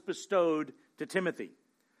that was bestowed to Timothy.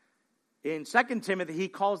 In 2 Timothy, he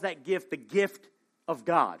calls that gift the gift of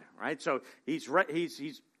God, right? So he's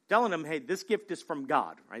telling him, hey, this gift is from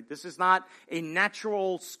God, right? This is not a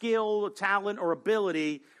natural skill, talent, or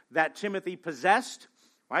ability that Timothy possessed,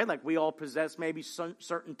 right? Like we all possess maybe some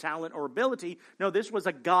certain talent or ability. No, this was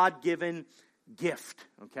a God-given gift,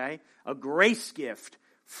 okay? A grace gift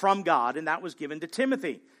from God, and that was given to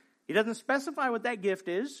Timothy. He doesn't specify what that gift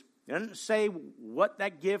is. He doesn't say what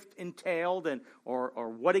that gift entailed or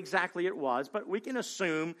what exactly it was, but we can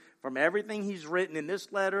assume from everything he's written in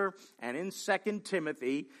this letter and in 2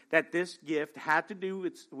 Timothy that this gift had to do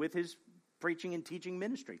with his preaching and teaching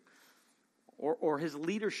ministry or his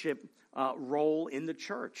leadership role in the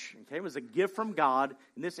church. Okay, it was a gift from God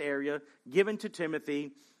in this area given to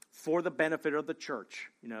Timothy for the benefit of the church,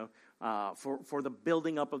 for the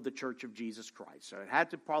building up of the church of Jesus Christ. So it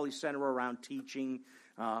had to probably center around teaching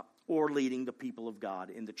or leading the people of God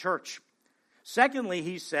in the church. Secondly,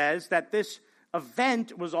 he says that this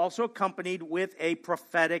event was also accompanied with a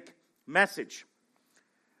prophetic message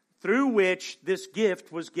through which this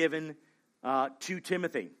gift was given to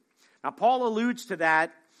Timothy. Now, Paul alludes to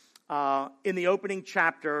that in the opening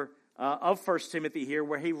chapter of 1 Timothy here,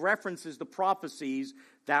 where he references the prophecies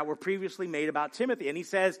that were previously made about Timothy. And he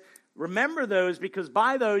says, remember those, because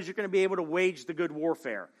by those you're going to be able to wage the good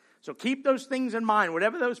warfare. So keep those things in mind.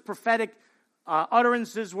 Whatever those prophetic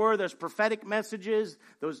utterances were, those prophetic messages,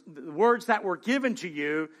 those words that were given to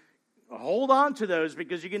you, hold on to those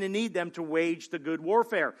because you're going to need them to wage the good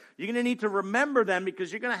warfare. You're going to need to remember them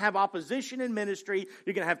because you're going to have opposition in ministry.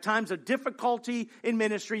 You're going to have times of difficulty in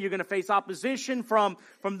ministry. You're going to face opposition from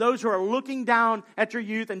those who are looking down at your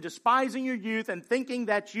youth and despising your youth and thinking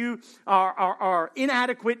that you are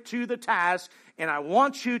inadequate to the task. And I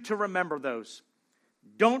want you to remember those.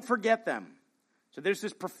 Don't forget them. So there's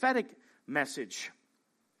this prophetic message.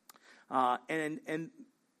 And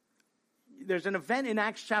there's an event in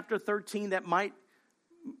Acts chapter 13 that might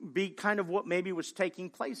be kind of what maybe was taking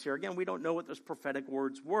place here. Again, we don't know what those prophetic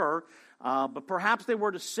words were, but perhaps they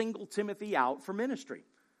were to single Timothy out for ministry,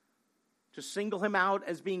 to single him out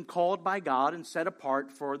as being called by God and set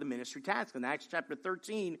apart for the ministry task. In Acts chapter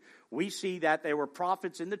 13, we see that there were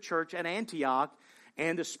prophets in the church at Antioch,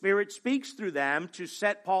 and the Spirit speaks through them to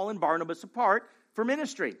set Paul and Barnabas apart for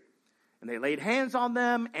ministry. And they laid hands on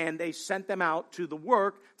them, and they sent them out to the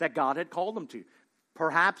work that God had called them to.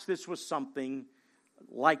 Perhaps this was something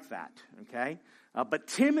like that, okay? But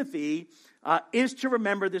Timothy is to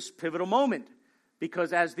remember this pivotal moment,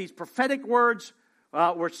 because as these prophetic words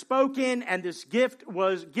were spoken and this gift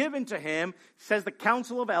was given to him, it says the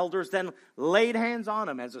council of elders then laid hands on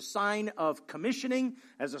him as a sign of commissioning,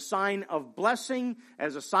 as a sign of blessing,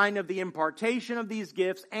 as a sign of the impartation of these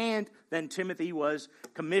gifts, and then Timothy was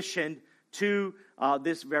commissioned to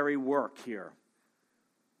this very work here.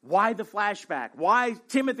 Why the flashback? Why,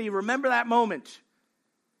 Timothy, remember that moment?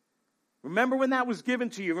 Remember when that was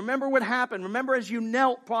given to you. Remember what happened. Remember as you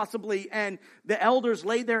knelt possibly and the elders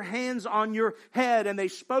laid their hands on your head and they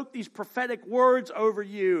spoke these prophetic words over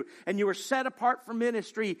you and you were set apart for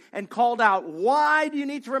ministry and called out. Why do you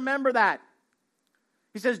need to remember that?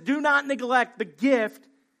 He says, do not neglect the gift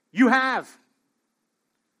you have.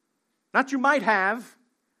 Not you might have.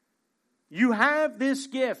 You have this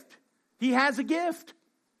gift. He has a gift.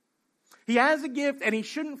 He has a gift, and he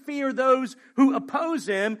shouldn't fear those who oppose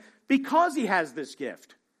him because he has this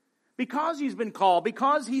gift. Because he's been called,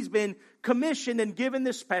 because he's been commissioned and given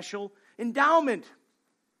this special endowment.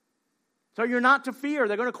 So you're not to fear.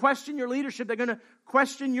 They're going to question your leadership. They're going to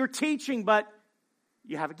question your teaching, but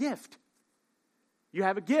you have a gift. You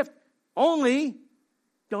have a gift. Only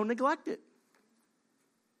don't neglect it.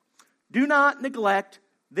 Do not neglect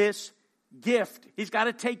this gift. He's got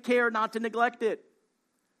to take care not to neglect it.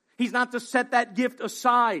 He's not to set that gift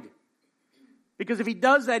aside. Because if he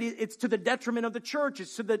does that, it's to the detriment of the church.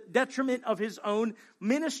 It's to the detriment of his own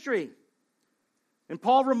ministry. And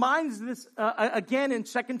Paul reminds this again in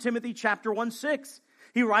 2 Timothy chapter 1:6.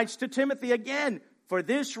 He writes to Timothy again, for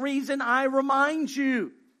this reason I remind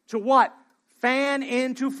you to what? Fan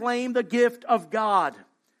into flame the gift of God,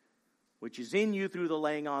 which is in you through the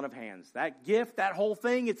laying on of hands. That gift, that whole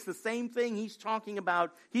thing, it's the same thing he's talking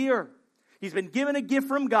about here. He's been given a gift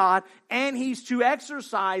from God, and he's to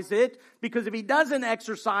exercise it, because if he doesn't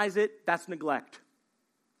exercise it, that's neglect.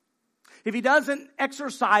 If he doesn't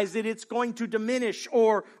exercise it, it's going to diminish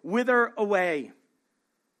or wither away.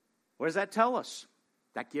 What does that tell us?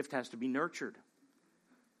 That gift has to be nurtured.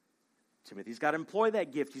 Timothy's got to employ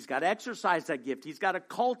that gift. He's got to exercise that gift. He's got to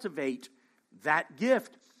cultivate that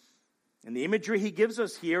gift. And the imagery he gives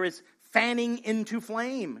us here is fanning into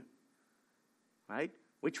flame, right?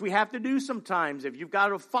 Which we have to do sometimes. If you've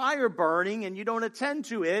got a fire burning and you don't attend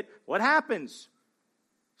to it, what happens?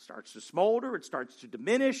 It starts to smolder. It starts to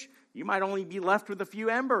diminish. You might only be left with a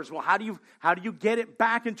few embers. Well, how do you get it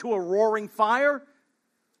back into a roaring fire?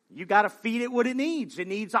 You got to feed it what it needs. It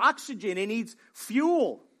needs oxygen. It needs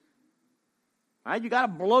fuel. Right? You got to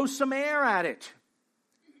blow some air at it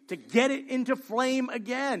to get it into flame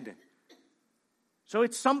again. So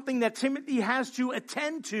it's something that Timothy has to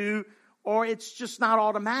attend to, or it's just not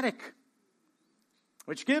automatic.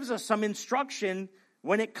 Which gives us some instruction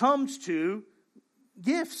when it comes to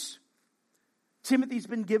gifts. Timothy's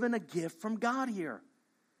been given a gift from God here.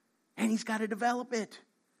 And he's got to develop it.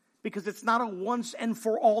 Because it's not a once and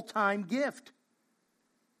for all time gift.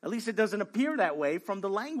 At least it doesn't appear that way from the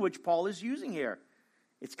language Paul is using here.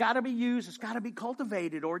 It's got to be used, it's got to be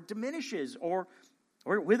cultivated, or it diminishes, or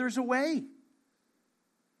it withers away.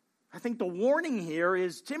 I think the warning here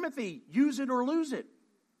is, Timothy, use it or lose it.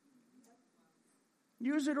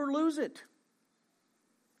 Use it or lose it.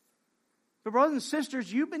 But brothers and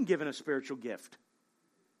sisters, you've been given a spiritual gift.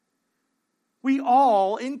 We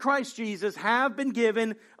all, in Christ Jesus, have been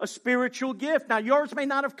given a spiritual gift. Now, yours may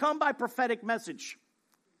not have come by prophetic message.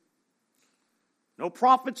 No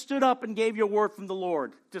prophet stood up and gave you a word from the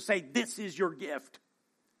Lord to say, this is your gift.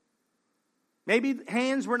 Maybe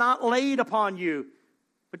hands were not laid upon you,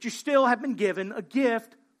 but you still have been given a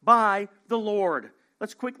gift by the Lord.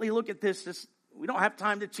 Let's quickly look at this. We don't have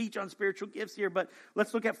time to teach on spiritual gifts here, but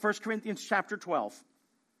let's look at 1 Corinthians chapter 12.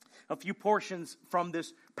 A few portions from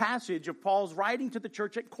this passage of Paul's writing to the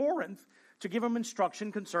church at Corinth to give them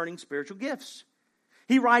instruction concerning spiritual gifts.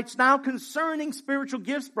 He writes, now concerning spiritual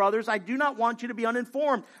gifts, brothers, I do not want you to be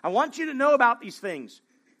uninformed. I want you to know about these things.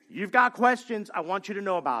 You've got questions, I want you to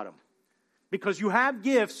know about them. Because you have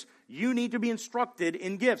gifts, you need to be instructed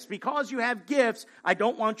in gifts. Because you have gifts, I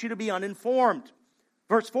don't want you to be uninformed.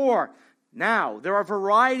 Verse 4, now there are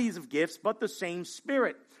varieties of gifts, but the same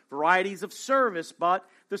Spirit. Varieties of service, but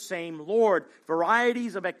the same Lord.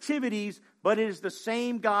 Varieties of activities, but it is the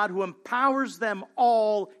same God who empowers them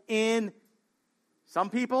all in some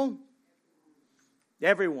people,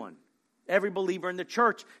 everyone, every believer in the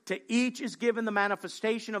church. To each is given the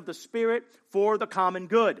manifestation of the Spirit for the common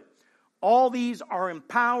good. All these are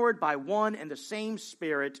empowered by one and the same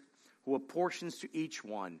Spirit who apportions to each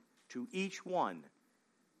one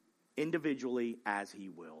individually as he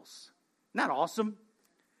wills. Isn't that awesome?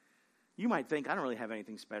 You might think, I don't really have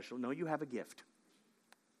anything special. No, you have a gift.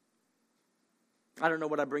 I don't know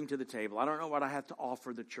what I bring to the table. I don't know what I have to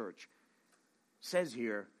offer the church. It says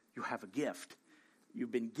here, you have a gift.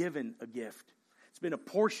 You've been given a gift. It's been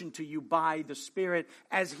apportioned to you by the Spirit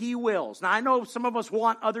as he wills. Now, I know some of us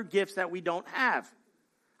want other gifts that we don't have.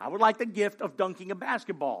 I would like the gift of dunking a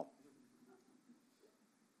basketball.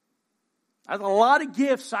 There's a lot of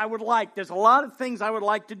gifts I would like. There's a lot of things I would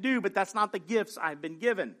like to do, but that's not the gifts I've been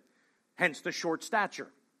given. Hence the short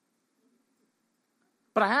stature.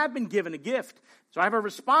 But I have been given a gift. So I have a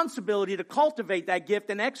responsibility to cultivate that gift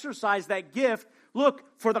and exercise that gift, look,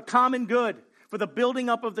 for the common good, for the building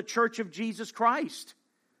up of the church of Jesus Christ.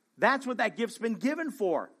 That's what that gift's been given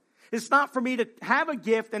for. It's not for me to have a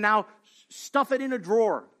gift and now stuff it in a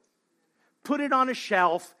drawer, put it on a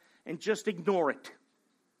shelf, and just ignore it.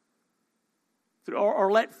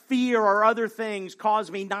 Or let fear or other things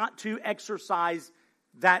cause me not to exercise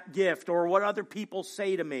that gift or what other people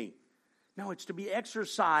say to me. No, it's to be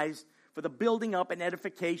exercised for the building up and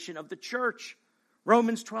edification of the church.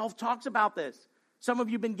 Romans 12 talks about this. Some of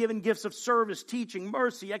you have been given gifts of service, teaching,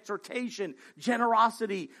 mercy, exhortation,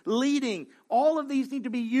 generosity, leading. All of these need to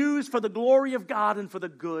be used for the glory of God and for the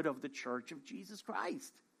good of the church of Jesus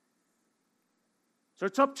Christ. So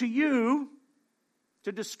it's up to you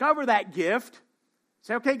to discover that gift.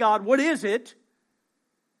 Say, okay, God, what is it?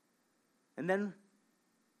 And then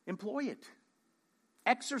employ it.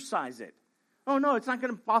 Exercise it. Oh, no, it's not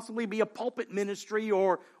going to possibly be a pulpit ministry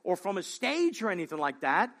or from a stage or anything like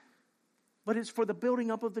that. But it's for the building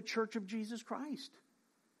up of the church of Jesus Christ.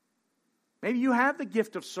 Maybe you have the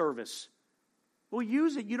gift of service. Well,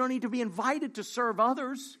 use it. You don't need to be invited to serve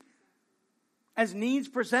others. As needs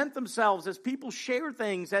present themselves, as people share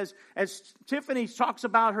things, as Tiffany talks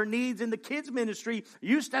about her needs in the kids ministry,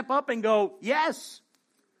 you step up and go, yes,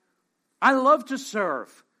 I love to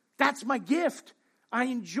serve. That's my gift. I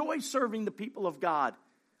enjoy serving the people of God.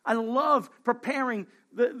 I love preparing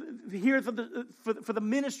here for the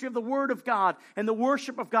ministry of the Word of God and the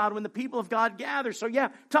worship of God when the people of God gather. So yeah,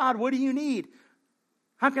 Todd, what do you need?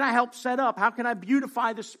 How can I help set up? How can I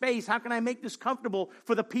beautify the space? How can I make this comfortable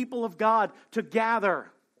for the people of God to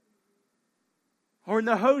gather? Or in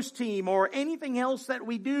the host team or anything else that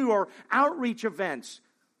we do or outreach events.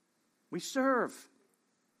 We serve.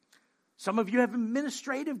 Some of you have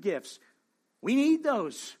administrative gifts. We need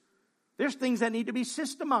those. There's things that need to be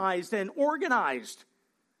systemized and organized.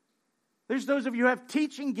 There's those of you who have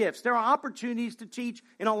teaching gifts. There are opportunities to teach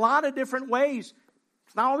in a lot of different ways.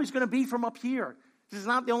 It's not always going to be from up here. This is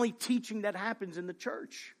not the only teaching that happens in the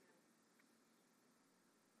church.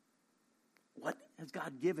 What has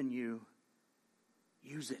God given you?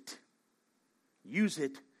 Use it. Use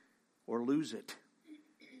it or lose it.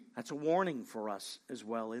 That's a warning for us as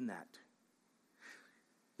well in that.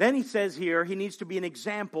 Then he says here, he needs to be an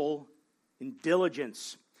example in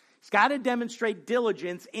diligence. He's got to demonstrate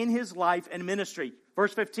diligence in his life and ministry.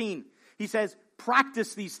 Verse 15, he says,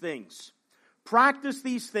 practice these things. Practice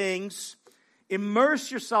these things. Immerse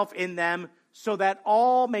yourself in them so that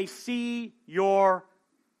all may see your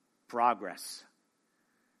progress.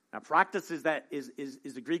 Now, practice is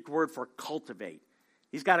the Greek word for cultivate.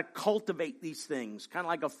 He's got to cultivate these things, kind of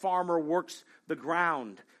like a farmer works the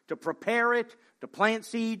ground to prepare it, to plant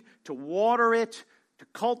seed, to water it, to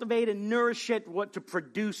cultivate and nourish it, to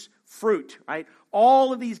produce fruit, right?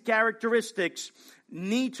 All of these characteristics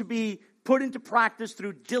need to be put into practice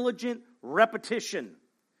through diligent repetition.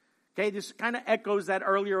 Okay, this kind of echoes that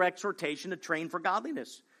earlier exhortation to train for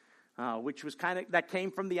godliness, which was that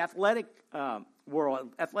came from the athletic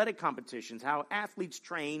world, athletic competitions, how athletes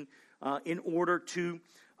train in order to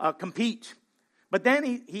compete. But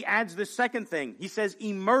then he adds this second thing. He says,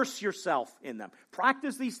 immerse yourself in them.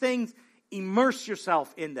 Practice these things, immerse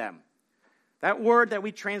yourself in them. That word that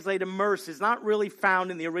we translate immerse is not really found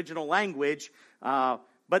in the original language,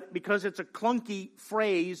 but because it's a clunky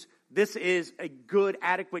phrase, this is a good,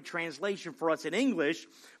 adequate translation for us in English.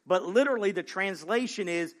 But literally the translation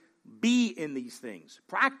is be in these things.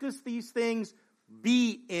 Practice these things,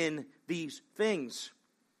 be in these things.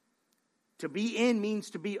 To be in means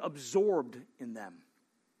to be absorbed in them.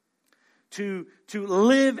 To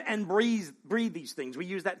live and breathe these things. We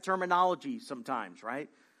use that terminology sometimes, right?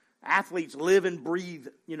 Athletes live and breathe,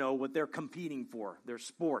 what they're competing for, their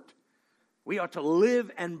sport. We are to live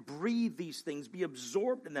and breathe these things, be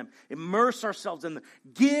absorbed in them, immerse ourselves in them,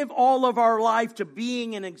 give all of our life to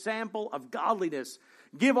being an example of godliness.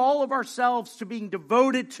 Give all of ourselves to being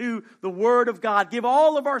devoted to the Word of God. Give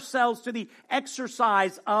all of ourselves to the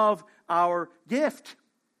exercise of our gift.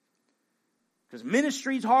 Because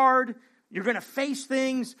ministry's hard. You're going to face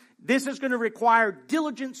things. This is going to require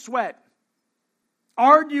diligent sweat,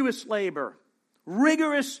 arduous labor,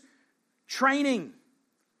 rigorous training.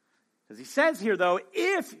 As he says here, though,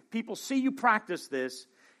 if people see you practice this,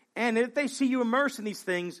 and if they see you immersed in these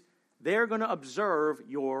things, they're going to observe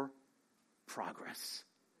your progress.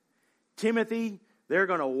 Timothy, they're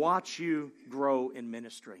going to watch you grow in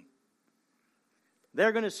ministry.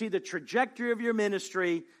 They're going to see the trajectory of your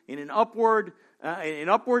ministry in an upward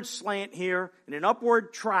slant here, in an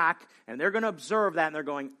upward track, and they're going to observe that, and they're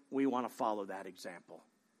going, we want to follow that example.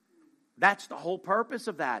 That's the whole purpose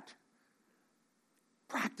of that.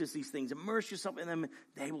 Practice these things. Immerse yourself in them.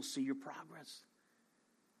 They will see your progress.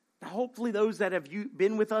 Now, hopefully those that have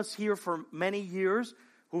been with us here for many years,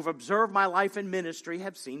 who've observed my life in ministry,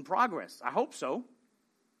 have seen progress. I hope so.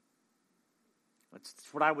 That's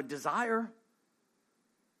what I would desire.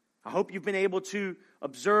 I hope you've been able to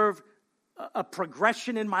observe a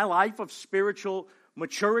progression in my life of spiritual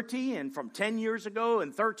maturity. And from 10 years ago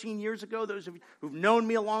and 13 years ago, those of you who've known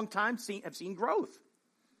me a long time have seen growth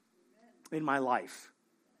in my life.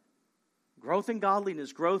 Growth in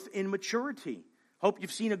godliness, growth in maturity. Hope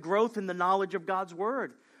you've seen a growth in the knowledge of God's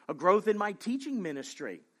Word. A growth in my teaching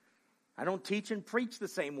ministry. I don't teach and preach the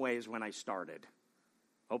same way as when I started.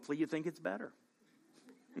 Hopefully you think it's better.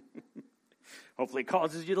 Hopefully it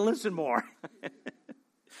causes you to listen more.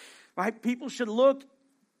 Right? People should look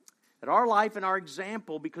at our life and our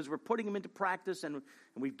example because we're putting them into practice and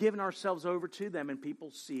we've given ourselves over to them, and people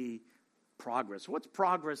see progress. What's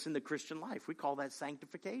progress in the Christian life? We call that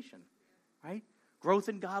sanctification. Right? Growth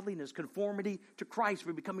in godliness, conformity to Christ.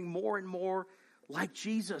 We're becoming more and more like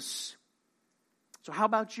Jesus. So how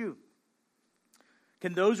about you?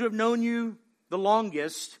 Can those who have known you the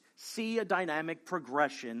longest see a dynamic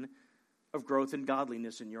progression of growth in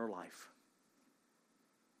godliness in your life?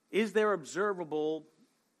 Is there observable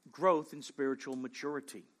growth in spiritual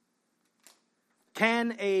maturity?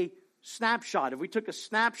 Can a snapshot, if we took a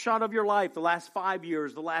snapshot of your life, the last 5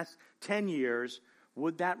 years, the last 10 years,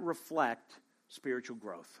 would that reflect spiritual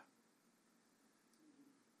growth?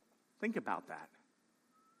 Think about that.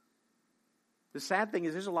 The sad thing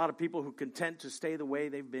is there's a lot of people who are content to stay the way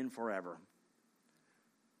they've been forever.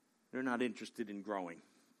 They're not interested in growing.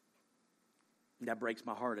 And that breaks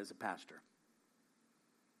my heart as a pastor.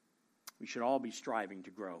 We should all be striving to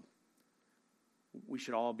grow. We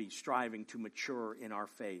should all be striving to mature in our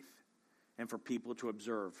faith and for people to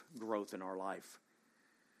observe growth in our life.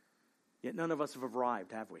 Yet none of us have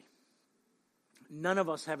arrived, have we? None of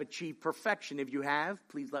us have achieved perfection. If you have,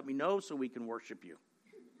 please let me know so we can worship you.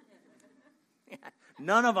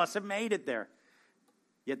 None of us have made it there.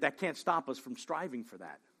 Yet that can't stop us from striving for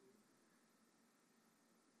that.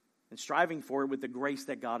 And striving for it with the grace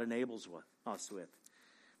that God enables us with.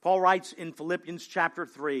 Paul writes in Philippians chapter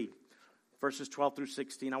 3, verses 12 through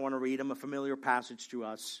 16. I want to read him, a familiar passage to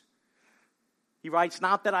us. He writes,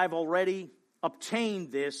 "Not that I've already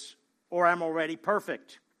obtained this or am already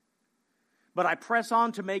perfect, but I press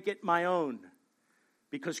on to make it my own,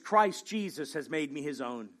 because Christ Jesus has made me his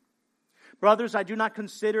own. Brothers, I do not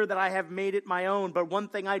consider that I have made it my own, but one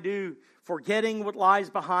thing I do, forgetting what lies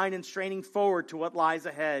behind and straining forward to what lies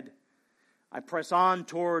ahead. I press on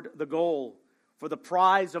toward the goal, for the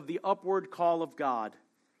prize of the upward call of God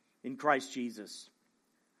in Christ Jesus.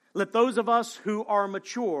 Let those of us who are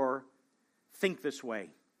mature think this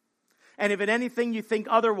way. And if in anything you think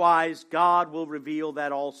otherwise, God will reveal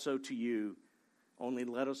that also to you. Only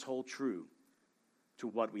let us hold true to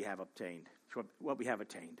what we have obtained, to what we have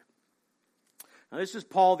attained." Now this is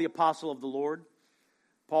Paul, the apostle of the Lord.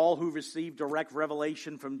 Paul, who received direct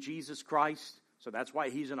revelation from Jesus Christ. So that's why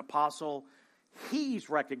he's an apostle. He's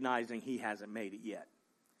recognizing he hasn't made it yet.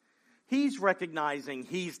 He's recognizing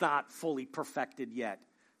he's not fully perfected yet.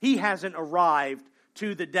 He hasn't arrived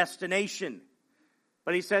to the destination.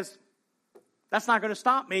 But he says, that's not going to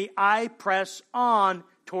stop me. I press on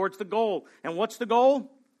towards the goal. And what's the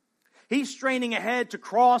goal? He's straining ahead to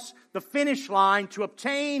cross the finish line to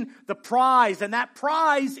obtain the prize. And that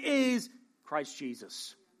prize is Christ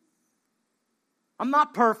Jesus. I'm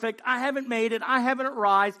not perfect. I haven't made it. I haven't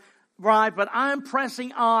arrived, but I'm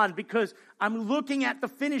pressing on because I'm looking at the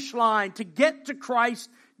finish line to get to Christ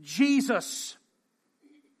Jesus.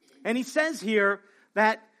 And he says here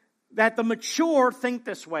that the mature think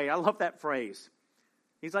this way. I love that phrase.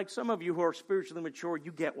 He's like, some of you who are spiritually mature,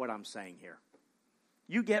 you get what I'm saying here.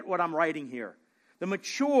 You get what I'm writing here. The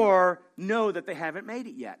mature know that they haven't made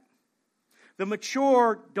it yet. The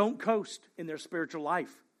mature don't coast in their spiritual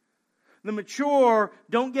life. The mature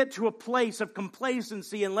don't get to a place of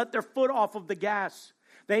complacency and let their foot off of the gas.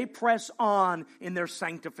 They press on in their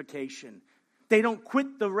sanctification. They don't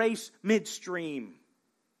quit the race midstream.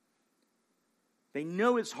 They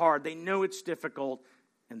know it's hard. They know it's difficult.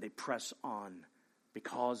 And they press on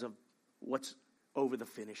because of what's over the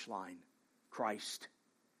finish line, Christ.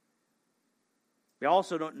 They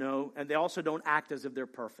also don't know, and they also don't act as if they're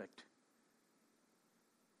perfect.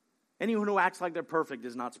 Anyone who acts like they're perfect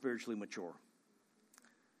is not spiritually mature.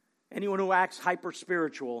 Anyone who acts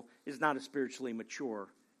hyper-spiritual is not a spiritually mature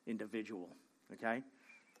individual. Okay?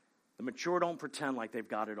 The mature don't pretend like they've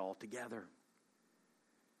got it all together.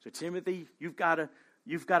 So Timothy, you've got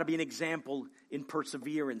to be an example in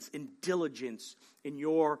perseverance, in diligence, in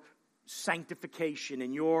your sanctification,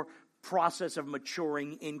 in your process of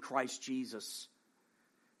maturing in Christ Jesus.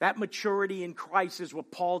 That maturity in Christ is what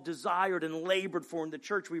Paul desired and labored for in the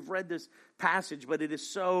church. We've read this passage, but it is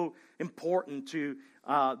so important to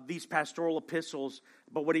these pastoral epistles.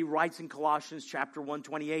 But what he writes in Colossians chapter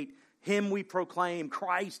 1:28, him we proclaim.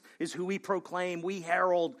 Christ is who we proclaim. We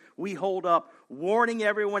herald, we hold up, warning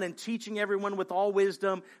everyone and teaching everyone with all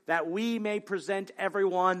wisdom, that we may present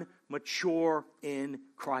everyone mature in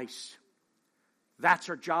Christ. That's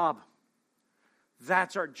our job.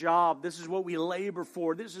 That's our job. This is what we labor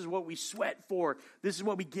for. This is what we sweat for. This is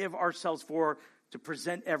what we give ourselves for, to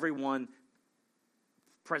present everyone,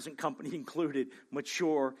 present company included,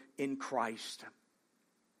 mature in Christ.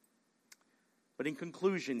 But in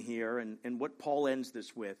conclusion here, and what Paul ends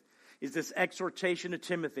this with, is this exhortation to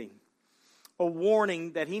Timothy, a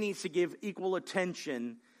warning that he needs to give equal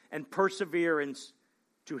attention and perseverance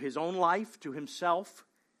to his own life, to himself,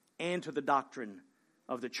 and to the doctrine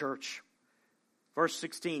of the church. Verse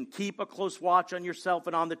 16, keep a close watch on yourself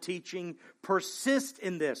and on the teaching. Persist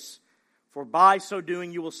in this, for by so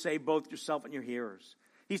doing you will save both yourself and your hearers.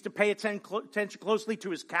 He's to pay attention closely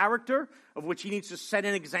to his character, of which he needs to set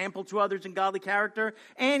an example to others in godly character,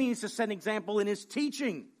 and he needs to set an example in his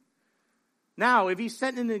teaching. Now, if he's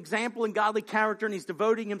setting an example in godly character and he's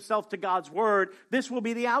devoting himself to God's word, this will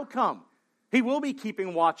be the outcome. He will be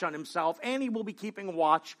keeping watch on himself, and he will be keeping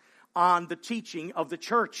watch on the teaching of the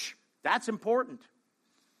church. That's important.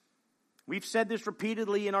 We've said this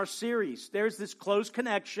repeatedly in our series. There's this close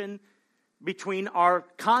connection between our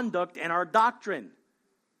conduct and our doctrine.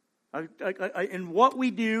 In what we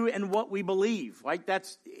do and what we believe. Right?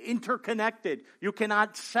 That's interconnected. You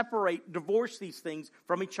cannot divorce these things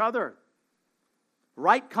from each other.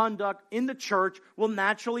 Right conduct in the church will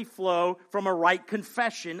naturally flow from a right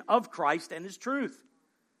confession of Christ and his truth.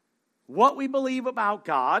 What we believe about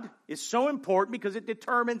God is so important because it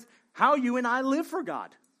determines how you and I live for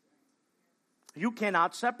God. You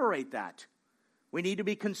cannot separate that. We need to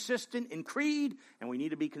be consistent in creed, and we need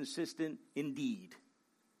to be consistent in deed.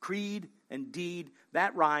 Creed and deed,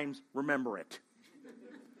 that rhymes, remember it.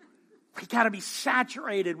 We got to be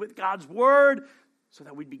saturated with God's word so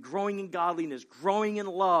that we'd be growing in godliness, growing in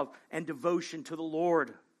love and devotion to the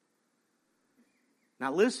Lord.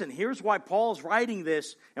 Now listen, here's why Paul's writing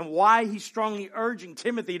this and why he's strongly urging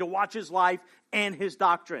Timothy to watch his life and his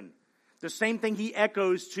doctrine. The same thing he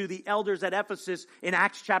echoes to the elders at Ephesus in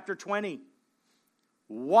Acts chapter 20.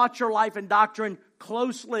 Watch your life and doctrine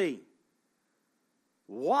closely.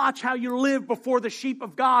 Watch how you live before the sheep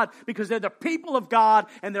of God, because they're the people of God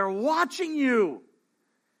and they're watching you.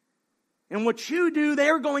 And what you do,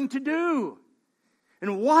 they're going to do.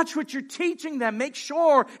 And watch what you're teaching them. Make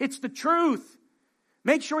sure it's the truth.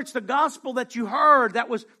 Make sure it's the gospel that you heard that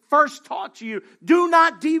was first taught to you. Do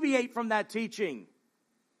not deviate from that teaching.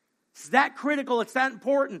 It's that critical. It's that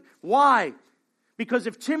important. Why? Because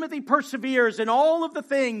if Timothy perseveres in all of the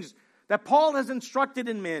things that Paul has instructed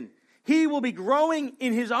in men, he will be growing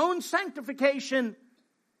in his own sanctification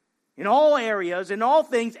in all areas, in all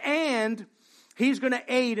things, and he's going to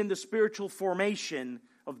aid in the spiritual formation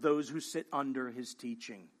of those who sit under his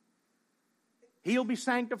teaching. He'll be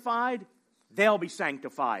sanctified, they'll be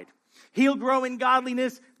sanctified. He'll grow in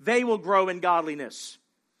godliness, they will grow in godliness.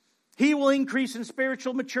 He will increase in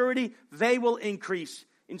spiritual maturity, they will increase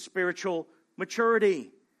in spiritual maturity.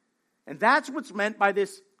 And that's what's meant by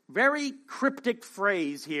this very cryptic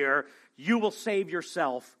phrase here, you will save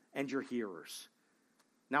yourself and your hearers.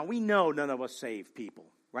 Now, we know none of us save people,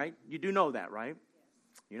 right? You do know that, right?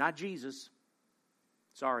 You're not Jesus.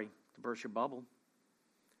 Sorry to burst your bubble.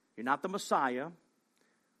 You're not the Messiah.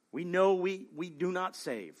 We know we do not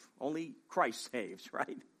save. Only Christ saves,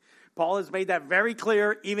 right? Paul has made that very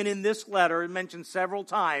clear even in this letter. It mentioned several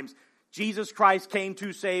times. Jesus Christ came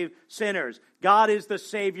to save sinners. God is the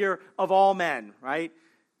Savior of all men, right?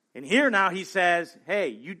 And here now he says, hey,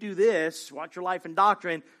 you do this, watch your life and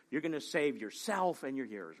doctrine, you're going to save yourself and your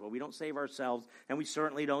hearers. Well, we don't save ourselves, and we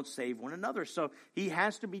certainly don't save one another. So he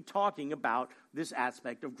has to be talking about this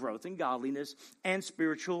aspect of growth in godliness and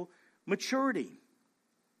spiritual maturity.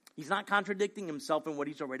 He's not contradicting himself in what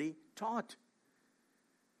he's already taught.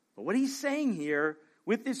 But what he's saying here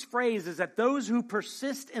with this phrase is that those who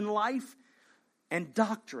persist in life and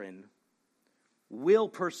doctrine will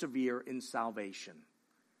persevere in salvation.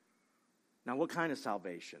 Now, what kind of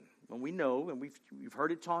salvation? Well, we know, and we've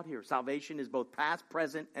heard it taught here, salvation is both past,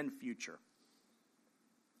 present, and future.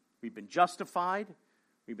 We've been justified.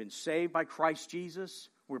 We've been saved by Christ Jesus.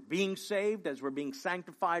 We're being saved as we're being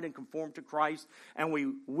sanctified and conformed to Christ. And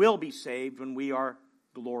we will be saved when we are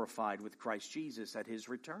glorified with Christ Jesus at his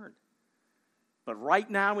return. But right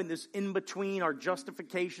now, in this in-between our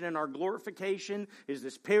justification and our glorification, is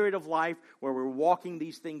this period of life where we're walking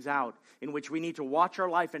these things out, in which we need to watch our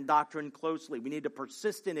life and doctrine closely. We need to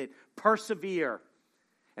persist in it, persevere.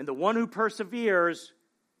 And the one who perseveres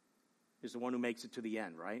is the one who makes it to the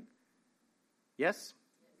end, right? Yes?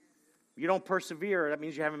 If you don't persevere, that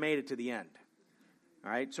means you haven't made it to the end. All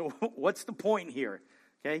right? So what's the point here?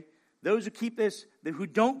 Okay? Those who keep this, who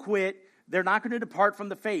don't quit, they're not going to depart from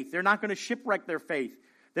the faith. They're not going to shipwreck their faith.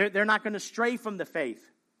 They're not going to stray from the faith.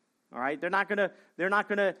 All right? They're not going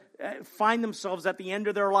to find themselves at the end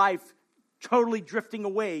of their life totally drifting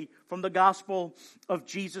away from the gospel of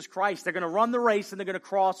Jesus Christ. They're going to run the race and they're going to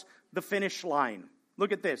cross the finish line.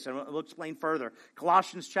 Look at this, and we'll explain further.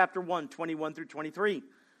 Colossians chapter 1, 21 through 23.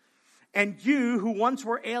 And you who once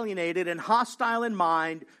were alienated and hostile in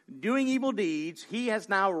mind, doing evil deeds, he has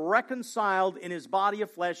now reconciled in his body of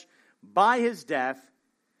flesh by his death,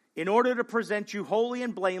 in order to present you holy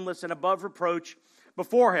and blameless and above reproach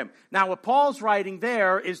before him. Now, what Paul's writing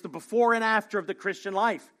there is the before and after of the Christian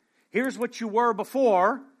life. Here's what you were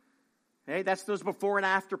before. Okay, that's those before and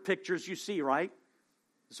after pictures you see, right?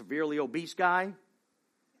 The severely obese guy.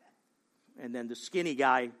 And then the skinny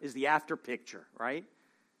guy is the after picture, right?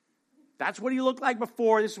 That's what you look like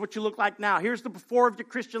before. This is what you look like now. Here's the before of your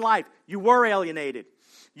Christian life. You were alienated.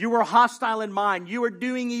 You were hostile in mind. You were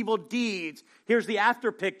doing evil deeds. Here's the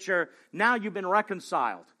after picture. Now you've been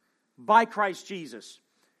reconciled by Christ Jesus.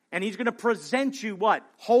 And he's going to present you what?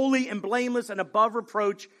 Holy and blameless and above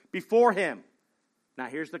reproach before him. Now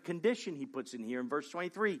here's the condition he puts in here in verse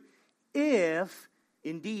 23. If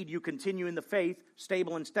indeed you continue in the faith,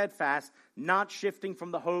 stable and steadfast, not shifting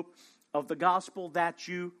from the hope of the gospel that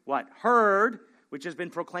you, what? Heard, which has been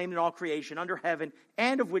proclaimed in all creation under heaven,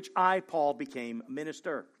 and of which I, Paul, became a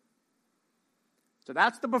minister. So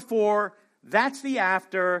that's the before, that's the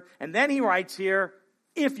after, and then he writes here,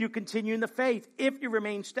 if you continue in the faith, if you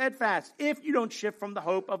remain steadfast, if you don't shift from the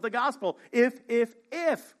hope of the gospel, if.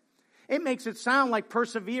 It makes it sound like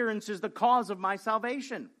perseverance is the cause of my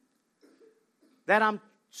salvation. That I'm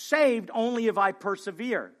saved only if I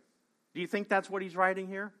persevere. Do you think that's what he's writing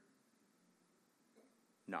here?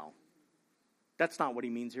 No. That's not what he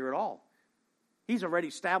means here at all. He's already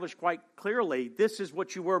established quite clearly, this is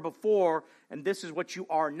what you were before, and this is what you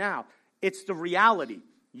are now. It's the reality.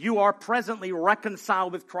 You are presently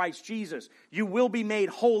reconciled with Christ Jesus. You will be made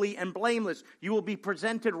holy and blameless. You will be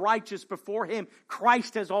presented righteous before him.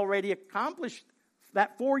 Christ has already accomplished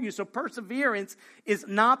that for you. So perseverance is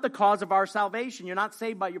not the cause of our salvation. You're not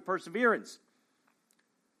saved by your perseverance.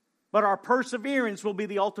 But our perseverance will be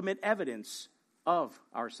the ultimate evidence of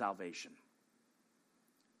our salvation.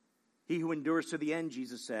 He who endures to the end,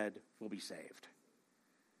 Jesus said, will be saved.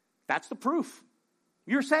 That's the proof.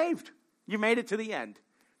 You're saved. You made it to the end.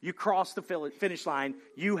 You crossed the finish line.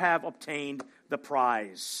 You have obtained the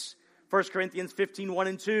prize. 1 Corinthians 15, 1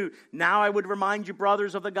 and 2. Now I would remind you,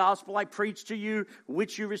 brothers, of the gospel I preached to you,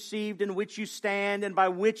 which you received, in which you stand, and by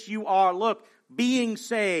which you are, look, being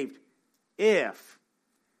saved, if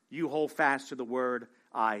you hold fast to the word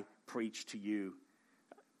I preached to you,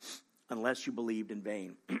 unless you believed in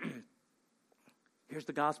vain. Here's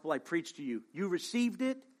the gospel I preached to you. You received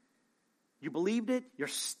it. You believed it. You're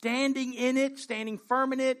standing in it, standing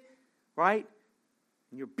firm in it, right?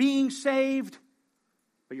 And you're being saved,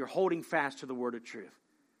 but you're holding fast to the word of truth.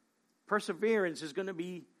 Perseverance is going to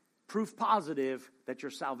be proof positive that your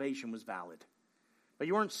salvation was valid. But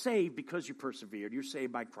you weren't saved because you persevered. You're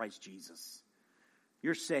saved by Christ Jesus.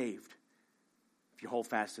 You're saved if you hold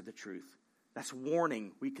fast to the truth. That's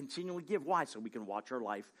warning we continually give. Why? So we can watch our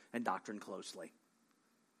life and doctrine closely.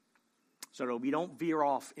 So that we don't veer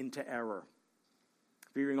off into error.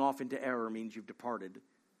 Veering off into error means you've departed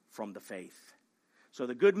from the faith. So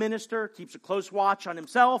the good minister keeps a close watch on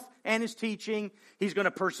himself and his teaching. He's going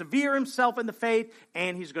to persevere himself in the faith,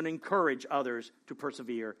 and he's going to encourage others to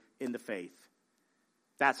persevere in the faith.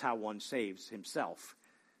 That's how one saves himself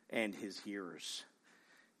and his hearers.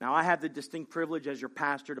 Now, I have the distinct privilege as your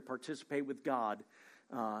pastor to participate with God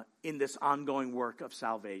in this ongoing work of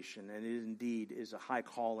salvation, and it indeed is a high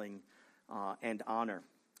calling and honor.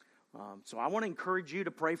 So I want to encourage you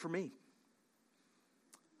to pray for me.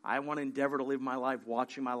 I want to endeavor to live my life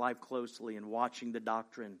watching my life closely and watching the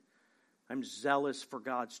doctrine. I'm zealous for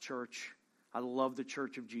God's church. I love the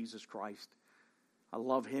church of Jesus Christ. I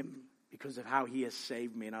love him because of how he has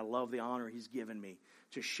saved me, and I love the honor he's given me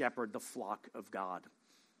to shepherd the flock of God.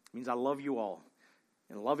 It means I love you all.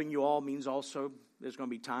 And loving you all means also there's going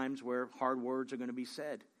to be times where hard words are going to be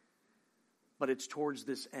said. But it's towards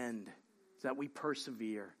this end that we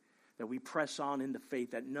persevere, that we press on in the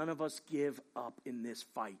faith, that none of us give up in this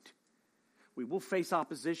fight. We will face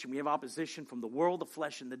opposition. We have opposition from the world, the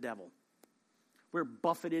flesh, and the devil. We're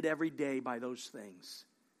buffeted every day by those things.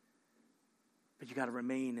 But you got to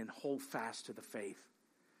remain and hold fast to the faith.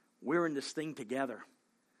 We're in this thing together.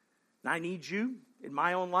 And I need you in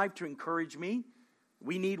my own life to encourage me.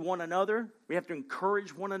 We need one another. We have to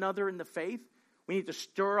encourage one another in the faith. We need to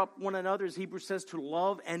stir up one another, as Hebrews says, to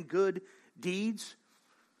love and good deeds.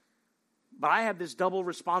 But I have this double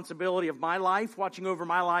responsibility of my life, watching over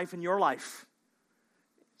my life and your life.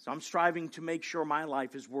 So I'm striving to make sure my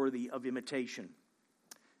life is worthy of imitation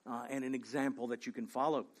and an example that you can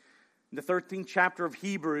follow. In the 13th chapter of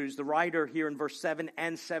Hebrews, the writer here in verse 7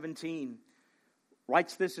 and 17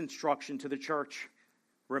 writes this instruction to the church.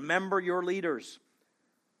 Remember your leaders,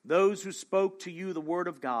 those who spoke to you the word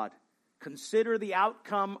of God. Consider the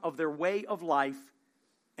outcome of their way of life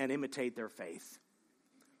and imitate their faith.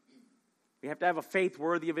 We have to have a faith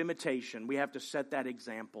worthy of imitation. We have to set that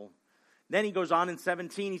example. Then he goes on in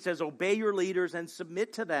 17, he says, obey your leaders and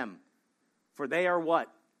submit to them. For they are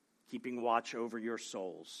what? Keeping watch over your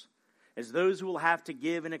souls. As those who will have to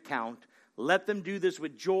give an account, let them do this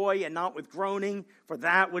with joy and not with groaning, for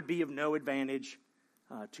that would be of no advantage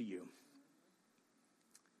to you.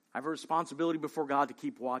 I have a responsibility before God to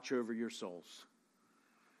keep watch over your souls,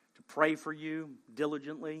 to pray for you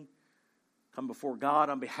diligently, come before God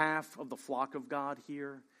on behalf of the flock of God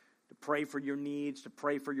here, to pray for your needs, to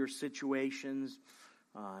pray for your situations,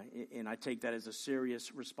 and I take that as a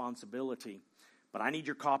serious responsibility. But I need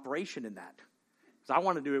your cooperation in that, because I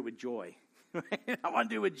want to do it with joy. I want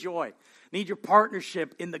to do it with joy. I need your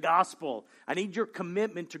partnership in the gospel. I need your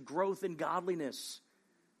commitment to growth in godliness,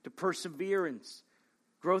 to perseverance,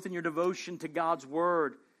 growth in your devotion to God's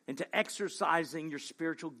word, and to exercising your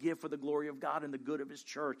spiritual gift for the glory of God and the good of his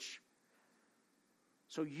church.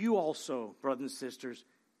 So you also, brothers and sisters,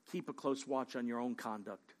 keep a close watch on your own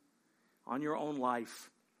conduct, on your own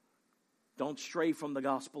life. Don't stray from the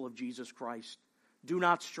gospel of Jesus Christ. Do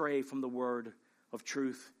not stray from the word of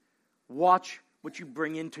truth. Watch what you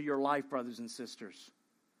bring into your life, brothers and sisters.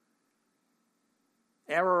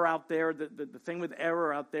 Error out there, the thing with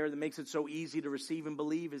error out there that makes it so easy to receive and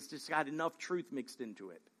believe is just got enough truth mixed into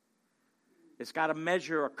it. It's got a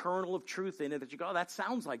measure, a kernel of truth in it that you go, oh, that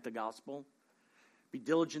sounds like the gospel. Be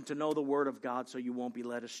diligent to know the word of God so you won't be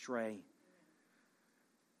led astray.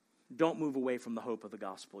 Don't move away from the hope of the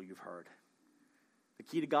gospel you've heard. The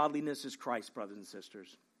key to godliness is Christ, brothers and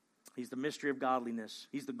sisters. He's the mystery of godliness.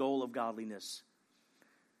 He's the goal of godliness.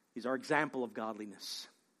 He's our example of godliness.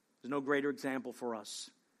 There's no greater example for us.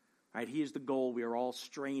 Right? He is the goal we are all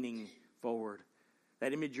straining forward.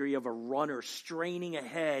 That imagery of a runner straining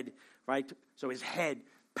ahead, right? So his head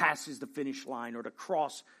passes the finish line, or to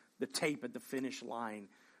cross the tape at the finish line.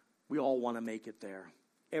 We all want to make it there.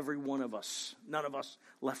 Every one of us. None of us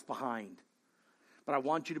left behind. But I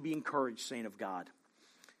want you to be encouraged, saint of God.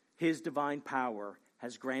 His divine power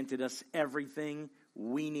has granted us everything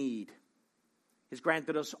we need. He's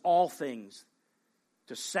granted us all things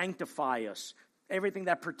to sanctify us, everything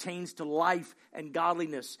that pertains to life and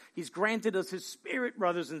godliness. He's granted us his Spirit,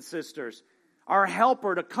 brothers and sisters, our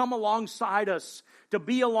helper, to come alongside us, to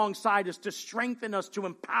be alongside us, to strengthen us, to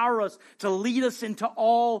empower us, to lead us into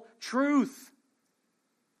all truth.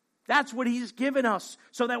 That's what he's given us,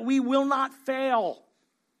 so that we will not fail.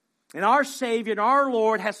 And our Savior and our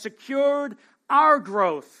Lord has secured our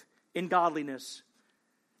growth in godliness.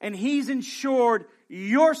 And he's ensured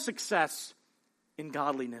your success in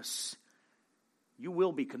godliness. You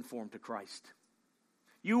will be conformed to Christ.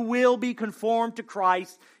 You will be conformed to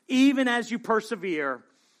Christ even as you persevere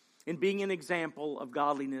in being an example of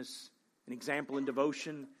godliness, an example in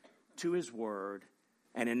devotion to His Word,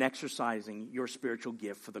 and in exercising your spiritual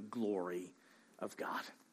gift for the glory of God.